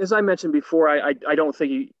 as I mentioned before, I don't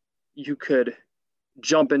think you could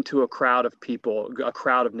jump into a crowd of people, a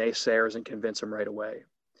crowd of naysayers, and convince them right away.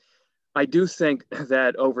 I do think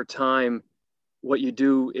that over time, what you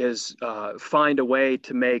do is find a way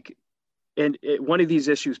to make one of these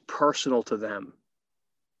issues personal to them.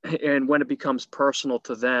 And when it becomes personal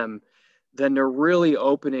to them, then they're really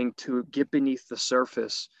opening to get beneath the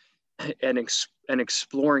surface and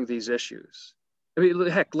exploring these issues. I mean,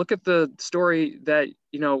 heck, look at the story that,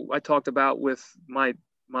 I talked about with my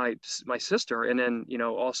sister, and then,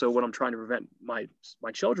 also what I'm trying to prevent my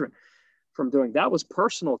children from doing. That was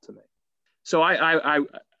personal to me. So I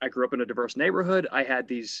grew up in a diverse neighborhood. I had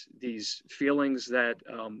these feelings that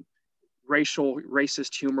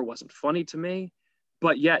racist humor wasn't funny to me,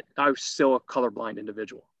 but yet I was still a colorblind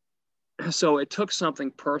individual. So it took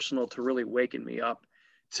something personal to really waken me up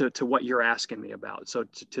to what you're asking me about. So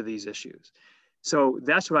to these issues. So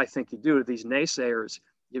that's what I think you do. These naysayers,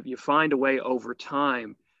 You find a way over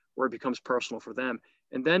time where it becomes personal for them.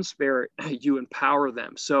 And then Spirit, you empower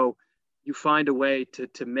them. So you find a way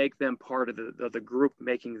to make them part of the group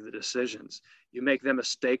making the decisions. You make them a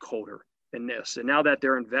stakeholder in this. And now that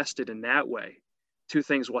they're invested in that way, two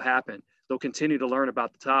things will happen. They'll continue to learn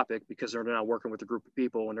about the topic because they're now working with a group of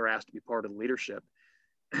people and they're asked to be part of the leadership.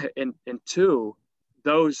 And two,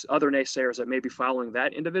 those other naysayers that may be following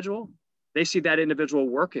that individual, they see that individual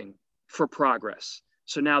working for progress.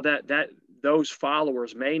 So now that those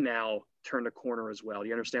followers may now turn the corner as well. Do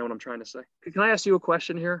you understand what I'm trying to say? Can I ask you a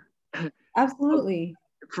question here? Absolutely.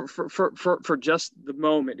 For just the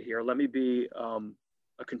moment here, let me be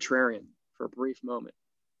a contrarian for a brief moment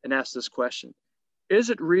and ask this question. Is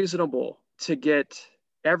it reasonable to get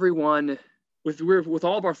everyone with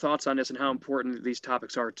all of our thoughts on this and how important these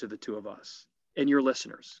topics are to the two of us, and your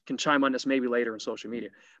listeners can chime on this maybe later in social media,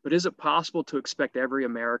 but is it possible to expect every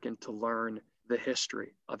American to learn the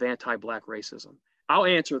history of anti-Black racism? I'll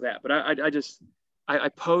answer that, but I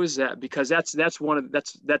pose that because that's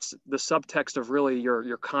the subtext of really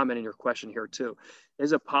your comment and your question here too.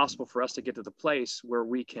 Is it possible for us to get to the place where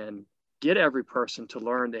we can get every person to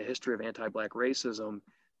learn the history of anti-Black racism,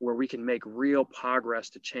 where we can make real progress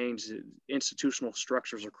to change the institutional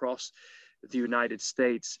structures across the United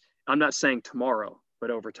States? I'm not saying tomorrow,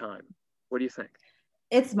 but over time. What do you think?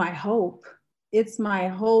 It's my hope. It's my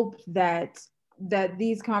hope that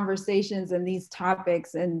these conversations and these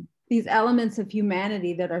topics and these elements of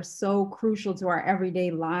humanity that are so crucial to our everyday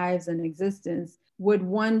lives and existence would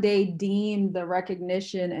one day deem the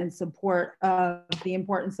recognition and support of the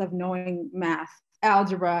importance of knowing math,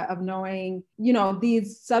 algebra, of knowing,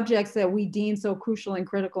 these subjects that we deem so crucial and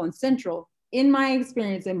critical and central. In my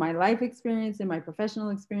experience, in my life experience, in my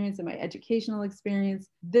professional experience, in my educational experience,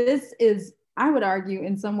 this is, I would argue,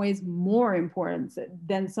 in some ways more important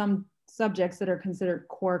than some subjects that are considered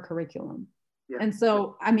core curriculum. Yeah. And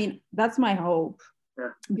so, I mean, that's my hope. Yeah.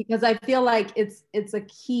 Because I feel like it's a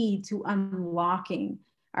key to unlocking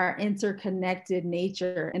our interconnected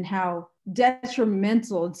nature and how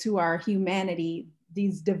detrimental to our humanity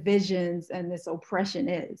these divisions and this oppression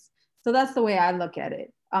is. So that's the way I look at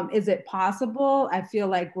it. Is it possible? I feel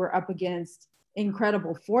like we're up against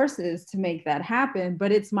incredible forces to make that happen,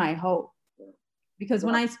 but it's my hope. Because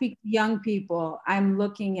when I speak to young people, I'm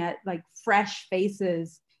looking at like fresh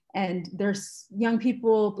faces, and there's young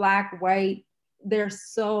people, Black, white, they're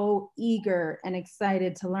so eager and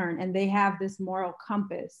excited to learn. And they have this moral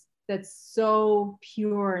compass that's so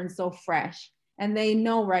pure and so fresh. And they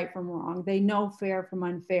know right from wrong. They know fair from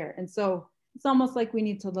unfair. And so it's almost like we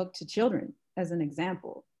need to look to children as an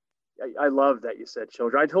example. I love that you said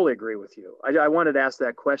children. I totally agree with you. I wanted to ask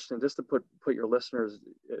that question just to put your listeners,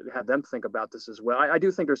 have them think about this as well. I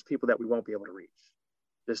do think there's people that we won't be able to reach,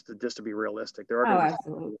 just to be realistic. There are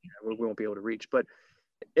absolutely. We won't be able to reach. But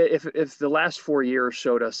if the last 4 years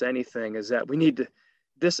showed us anything, is that we need to,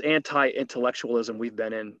 this anti-intellectualism we've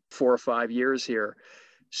been in 4 or 5 years here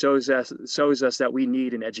shows us that we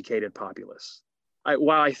need an educated populace.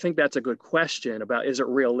 While I think that's a good question about, is it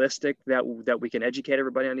realistic that we can educate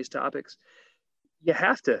everybody on these topics? You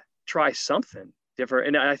have to try something different.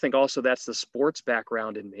 And I think also that's the sports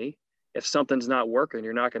background in me. If something's not working,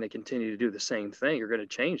 you're not going to continue to do the same thing. You're going to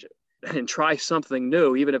change it and try something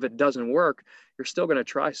new. Even if it doesn't work, you're still going to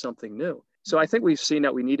try something new. So I think we've seen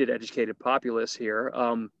that we need an educated populace here.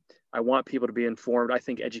 I want people to be informed. I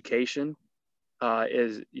think education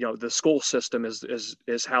is, the school system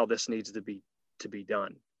is how this needs to be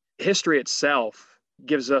done. History itself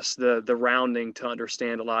gives us the rounding to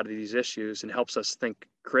understand a lot of these issues and helps us think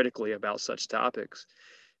critically about such topics.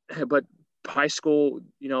 But high school,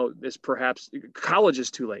 is perhaps, college is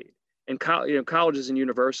too late. And colleges and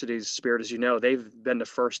universities, Spirit, as you know, they've been the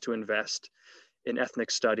first to invest in ethnic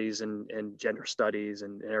studies and gender studies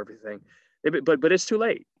and everything. But it's too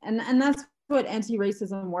late. And that's what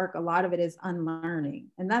anti-racism work, a lot of it is unlearning.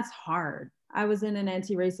 And that's hard. I was in an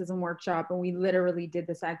anti-racism workshop and we literally did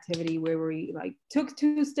this activity where we took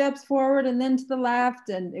 2 steps forward and then to the left.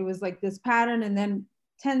 And it was like this pattern. And then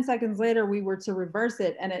 10 seconds later, we were to reverse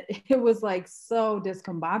it. And it was so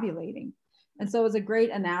discombobulating. And so it was a great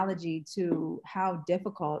analogy to how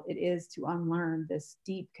difficult it is to unlearn this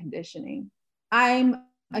deep conditioning. I'm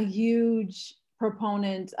a huge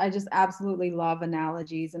proponent. I just absolutely love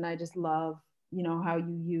analogies. And I just love, how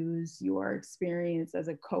you use your experience as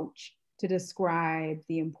a coach to describe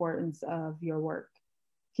the importance of your work.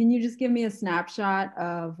 Can you just give me a snapshot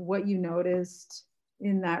of what you noticed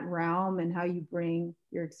in that realm and how you bring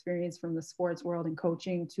your experience from the sports world and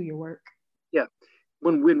coaching to your work? Yeah.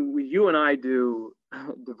 When you and I do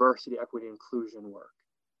diversity, equity, inclusion work,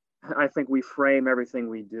 I think we frame everything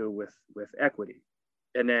we do with equity,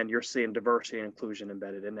 and then you're seeing diversity and inclusion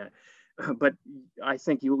embedded in that. But I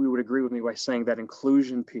think we would agree with me by saying that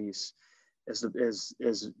inclusion piece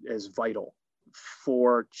is vital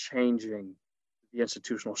for changing the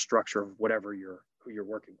institutional structure of who you're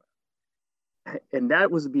working with. And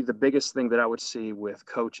that would be the biggest thing that I would see with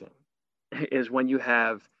coaching, is when you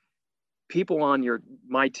have people on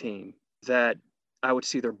my team that I would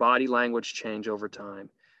see their body language change over time,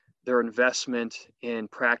 their investment in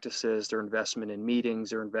practices, their investment in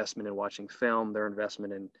meetings, their investment in watching film, their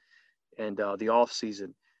investment in the off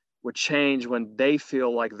season would change when they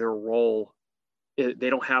feel like their role,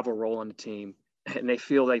 they don't have a role on the team, and they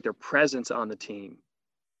feel like their presence on the team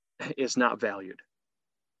is not valued.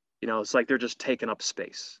 It's like they're just taking up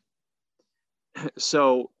space.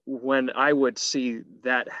 So when I would see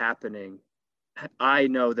that happening, I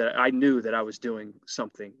knew that I was doing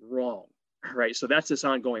something wrong, right? So that's this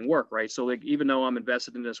ongoing work, right? So like, even though I'm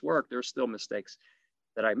invested in this work, there's still mistakes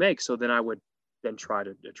that I make. So then I would then try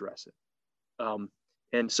to address it.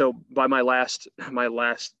 And so by my last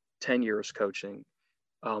 10 years coaching,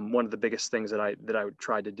 one of the biggest things that I would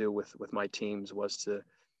try to do with my teams was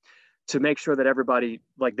to make sure that everybody,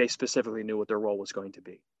 like, they specifically knew what their role was going to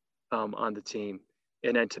be on the team.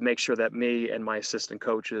 And then to make sure that me and my assistant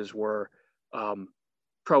coaches were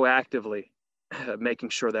proactively making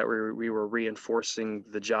sure that we were reinforcing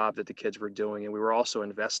the job that the kids were doing. And we were also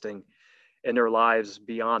investing in their lives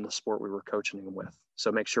beyond the sport we were coaching them with.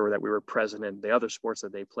 So make sure that we were present in the other sports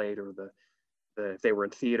that they played, or if they were in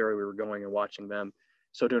theater, we were going and watching them.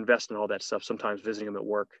 So to invest in all that stuff, sometimes visiting them at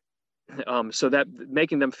work. So that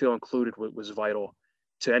making them feel included was vital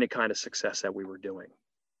to any kind of success that we were doing.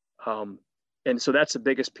 And so that's the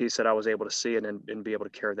biggest piece that I was able to see and be able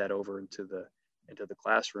to carry that over into the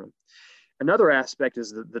classroom. Another aspect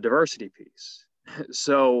is the diversity piece.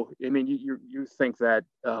 So, I mean, you think that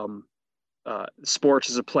sports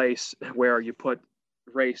is a place where you put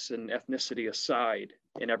race and ethnicity aside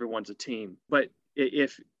and everyone's a team. But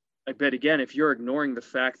if you're ignoring the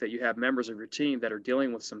fact that you have members of your team that are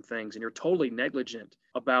dealing with some things and you're totally negligent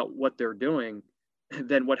about what they're doing,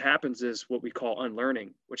 then what happens is what we call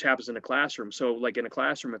unlearning, which happens in a classroom. So like in a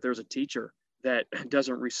classroom, if there's a teacher that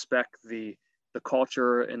doesn't respect the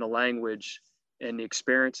culture and the language and the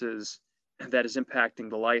experiences that is impacting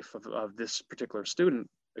the life of this particular student,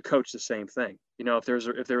 the coach, the same thing. If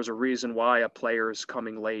there's a reason why a player is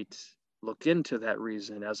coming late, look into that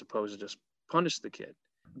reason as opposed to just punish the kid.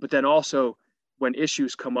 But then also when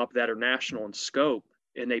issues come up that are national in scope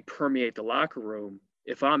and they permeate the locker room,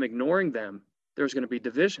 if I'm ignoring them, there's going to be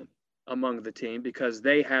division among the team because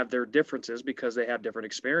they have their differences, because they have different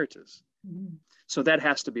experiences. Mm-hmm. So that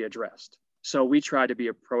has to be addressed. So we try to be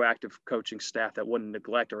a proactive coaching staff that wouldn't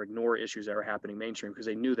neglect or ignore issues that are happening mainstream, because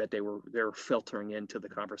they knew that they were filtering into the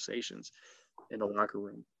conversations in the locker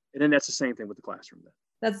room. And then that's the same thing with the classroom then.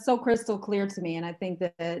 That's so crystal clear to me. And I think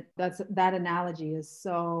that analogy is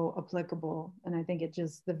so applicable. And I think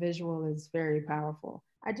the visual is very powerful.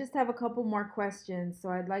 I just have a couple more questions. So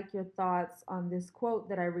I'd like your thoughts on this quote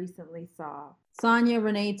that I recently saw. Sonia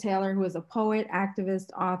Renee Taylor, who is a poet,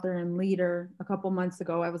 activist, author, and leader. A couple months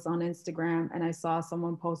ago, I was on Instagram and I saw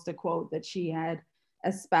someone post a quote that she had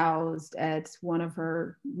espoused at one of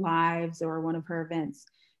her lives or one of her events.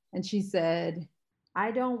 And she said,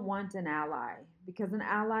 "I don't want an ally, because an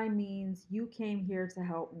ally means you came here to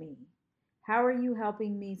help me. How are you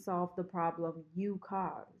helping me solve the problem you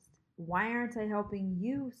caused? Why aren't I helping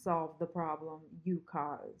you solve the problem you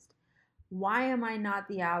caused? Why am I not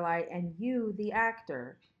the ally and you the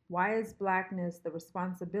actor? Why is blackness the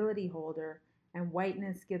responsibility holder and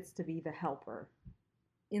whiteness gets to be the helper?"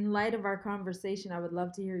 In light of our conversation, I would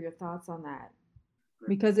love to hear your thoughts on that.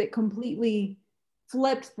 Because it completely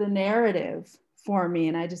flipped the narrative for me.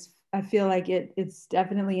 And I feel like it's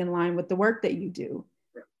definitely in line with the work that you do.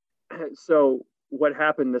 So what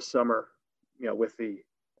happened this summer, with the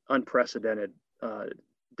unprecedented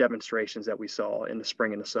demonstrations that we saw in the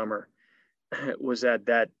spring and the summer, was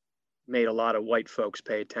that made a lot of white folks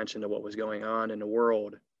pay attention to what was going on in the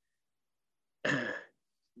world.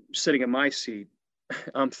 Sitting in my seat,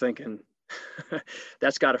 I'm thinking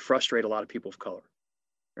that's got to frustrate a lot of people of color,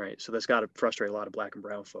 right? So that's got to frustrate a lot of Black and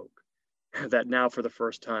brown folk. That now for the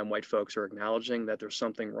first time, white folks are acknowledging that there's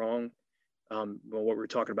something wrong. Well, what we were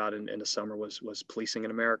talking about in the summer was policing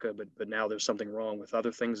in America, but now there's something wrong with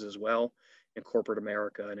other things as well in corporate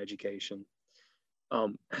America and education.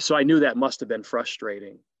 So I knew that must have been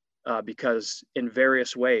frustrating because in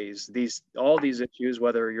various ways, all these issues,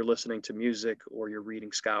 whether you're listening to music or you're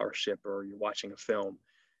reading scholarship or you're watching a film,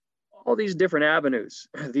 all these different avenues,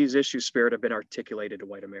 these issues, Spirit, have been articulated to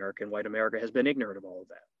white America, and white America has been ignorant of all of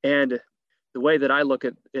that. And the way that I look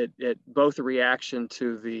at it, both the reaction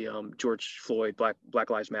to the George Floyd Black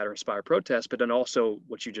Lives Matter inspired protest, but then also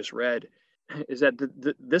what you just read, is that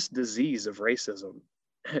this disease of racism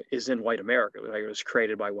is in white America. Like, it was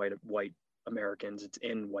created by white Americans. It's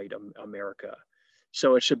in white America.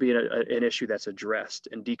 So it should be an issue that's addressed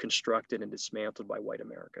and deconstructed and dismantled by white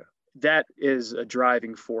America. That is a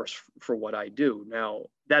driving force for what I do. Now,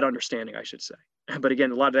 that understanding, I should say. But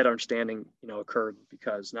again, a lot of that understanding, occurred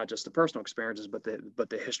because not just the personal experiences, but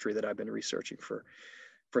the history that I've been researching for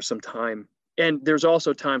some time. And there's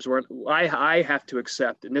also times where I have to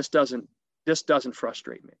accept, and this doesn't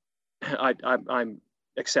frustrate me. I'm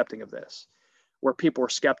accepting of this, where people are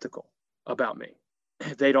skeptical about me.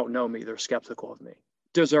 They don't know me. They're skeptical of me,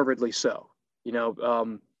 deservedly so.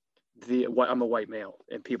 I'm a white male,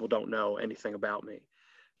 and people don't know anything about me.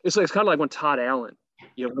 It's kind of like when Todd Allen,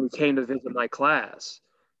 when he came to visit my class,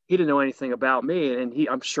 he didn't know anything about me, and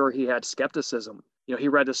I'm sure he had skepticism. He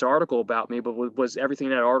read this article about me, but was everything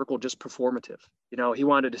in that article just performative? He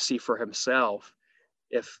wanted to see for himself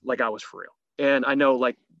if I was for real. And I know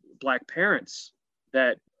Black parents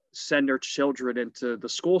that send their children into the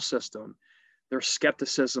school system, there's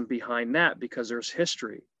skepticism behind that because there's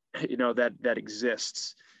history, that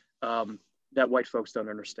exists that white folks don't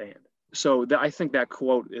understand. So I think that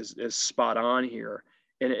quote is spot on here,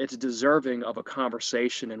 and it's deserving of a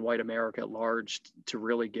conversation in white America at large to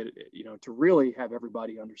really get, to really have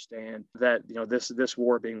everybody understand that, this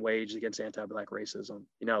war being waged against anti-Black racism,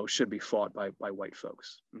 should be fought by white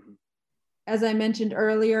folks. Mm-hmm. As I mentioned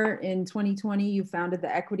earlier, in 2020, you founded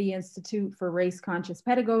the Equity Institute for Race Conscious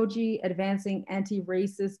Pedagogy, advancing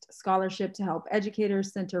anti-racist scholarship to help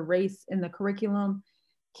educators center race in the curriculum.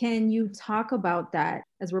 Can you talk about that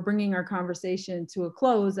as we're bringing our conversation to a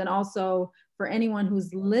close? And also for anyone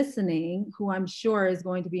who's listening, who I'm sure is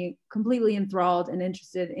going to be completely enthralled and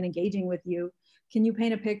interested in engaging with you, can you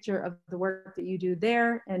paint a picture of the work that you do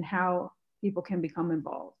there and how people can become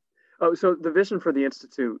involved? Oh, so the vision for the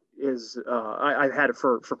Institute is, I've had it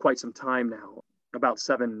for quite some time now, about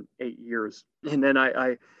 7-8 years. And then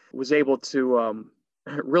I was able to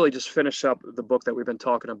really just finish up the book that we've been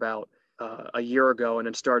talking about a year ago, and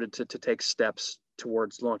then started to take steps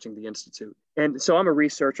towards launching the Institute. And so I'm a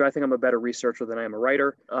researcher. I think I'm a better researcher than I am a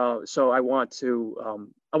writer. So I want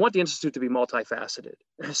the Institute to be multifaceted.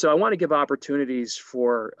 So I want to give opportunities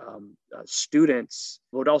for students,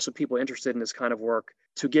 but also people interested in this kind of work,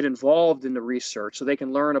 to get involved in the research so they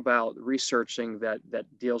can learn about researching that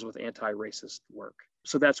deals with anti-racist work.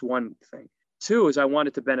 So that's one thing. Two is I want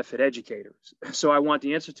it to benefit educators. So I want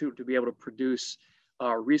the Institute to be able to produce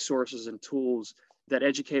resources and tools that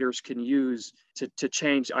educators can use to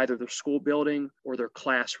change either their school building or their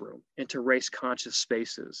classroom into race conscious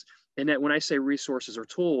spaces. And that when I say resources or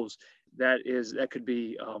tools, that could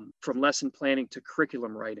be from lesson planning to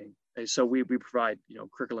curriculum writing. And so we provide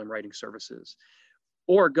curriculum writing services,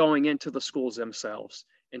 or going into the schools themselves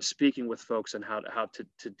and speaking with folks on how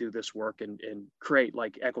to do this work and create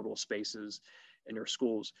equitable spaces in their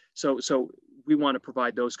schools. So we want to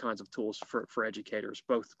provide those kinds of tools for educators,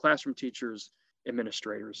 both classroom teachers,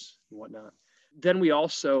 administrators, and whatnot. Then we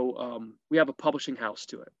also, we have a publishing house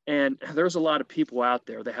to it. And there's a lot of people out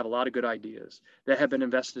there that have a lot of good ideas that have been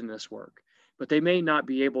invested in this work, but they may not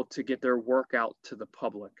be able to get their work out to the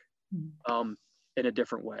public in a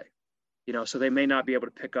different way. So they may not be able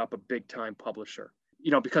to pick up a big time publisher,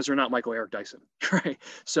 because they're not Michael Eric Dyson, right?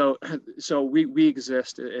 So we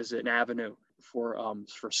exist as an avenue for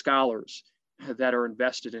scholars that are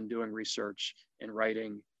invested in doing research and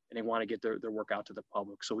writing, and they want to get their work out to the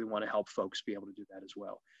public. So we want to help folks be able to do that as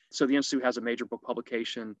well. So the Institute has a major book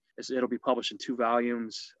publication. It'll be published in 2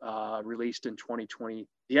 volumes, released in 2020,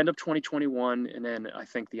 the end of 2021, and then I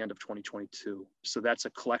think the end of 2022. So that's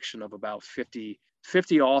a collection of about 50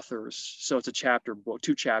 authors. So it's a chapter book,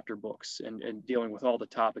 2 chapter books, and dealing with all the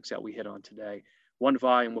topics that we hit on today. One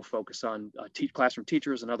volume will focus on classroom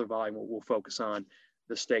teachers. Another volume will focus on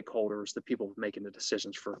the stakeholders, the people making the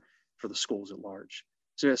decisions for the schools at large.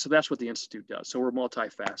 So that's what the Institute does. So we're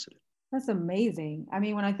multifaceted. That's amazing. I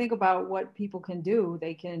mean, when I think about what people can do,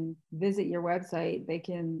 they can visit your website, they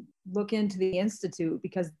can look into the Institute,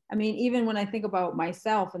 because I mean, even when I think about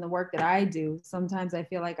myself and the work that I do, sometimes I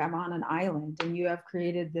feel like I'm on an island, and you have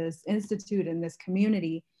created this Institute and this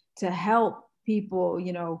community to help people,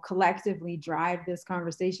 collectively drive this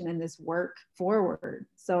conversation and this work forward.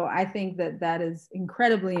 So I think that is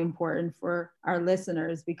incredibly important for our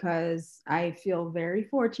listeners, because I feel very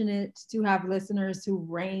fortunate to have listeners who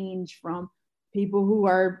range from people who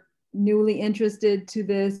are newly interested to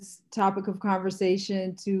this topic of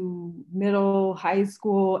conversation to middle, high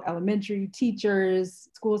school, elementary teachers,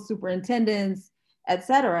 school superintendents, et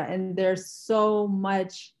cetera. And there's so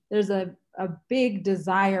much, there's a big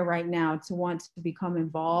desire right now to want to become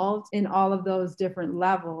involved in all of those different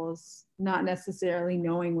levels, not necessarily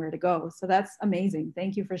knowing where to go. So that's amazing.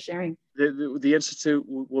 Thank you for sharing. The Institute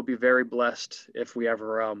will be very blessed if we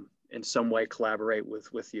ever in some way collaborate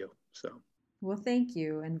with you. So. Well, thank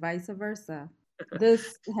you, and vice versa.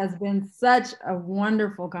 This has been such a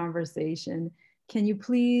wonderful conversation. Can you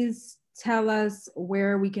please tell us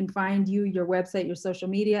where we can find you, your website, your social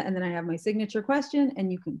media, and then I have my signature question,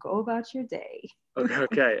 and you can go about your day.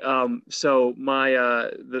 Okay. So my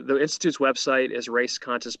the Institute's website is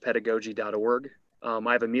raceconsciouspedagogy.org.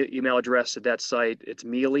 I have an email address at that site. It's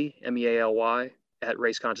Mealy, MEALY, at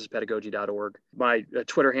raceconsciouspedagogy.org. My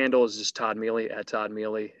Twitter handle is just Todd Mealy, at Todd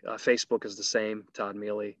Mealy. Facebook is the same, Todd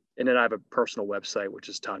Mealy. And then I have a personal website, which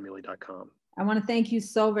is toddmealy.com. I want to thank you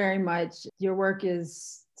so very much. Your work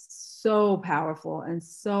is so powerful and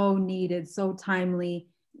so needed, so timely.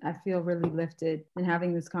 I feel really lifted in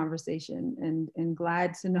having this conversation and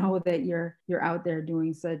glad to know that you're out there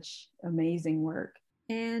doing such amazing work.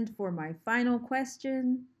 And for my final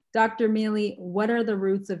question, Dr. Mealy, what are the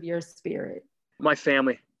roots of your spirit? My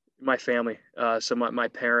family. So my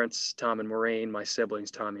parents, Tom and Maureen, my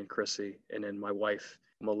siblings, Tommy and Chrissy, and then my wife,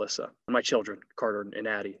 Melissa, and my children, Carter and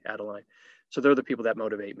Adeline. So they're the people that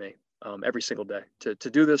motivate me every single day to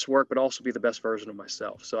do this work, but also be the best version of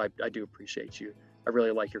myself. So I do appreciate you. I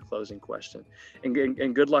really like your closing question.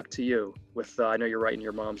 And good luck to you with, I know you're writing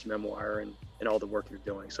your mom's memoir and all the work you're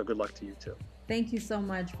doing. So good luck to you too. Thank you so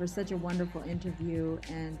much for such a wonderful interview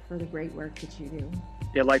and for the great work that you do.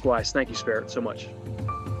 Yeah, likewise. Thank you, Spirit, so much.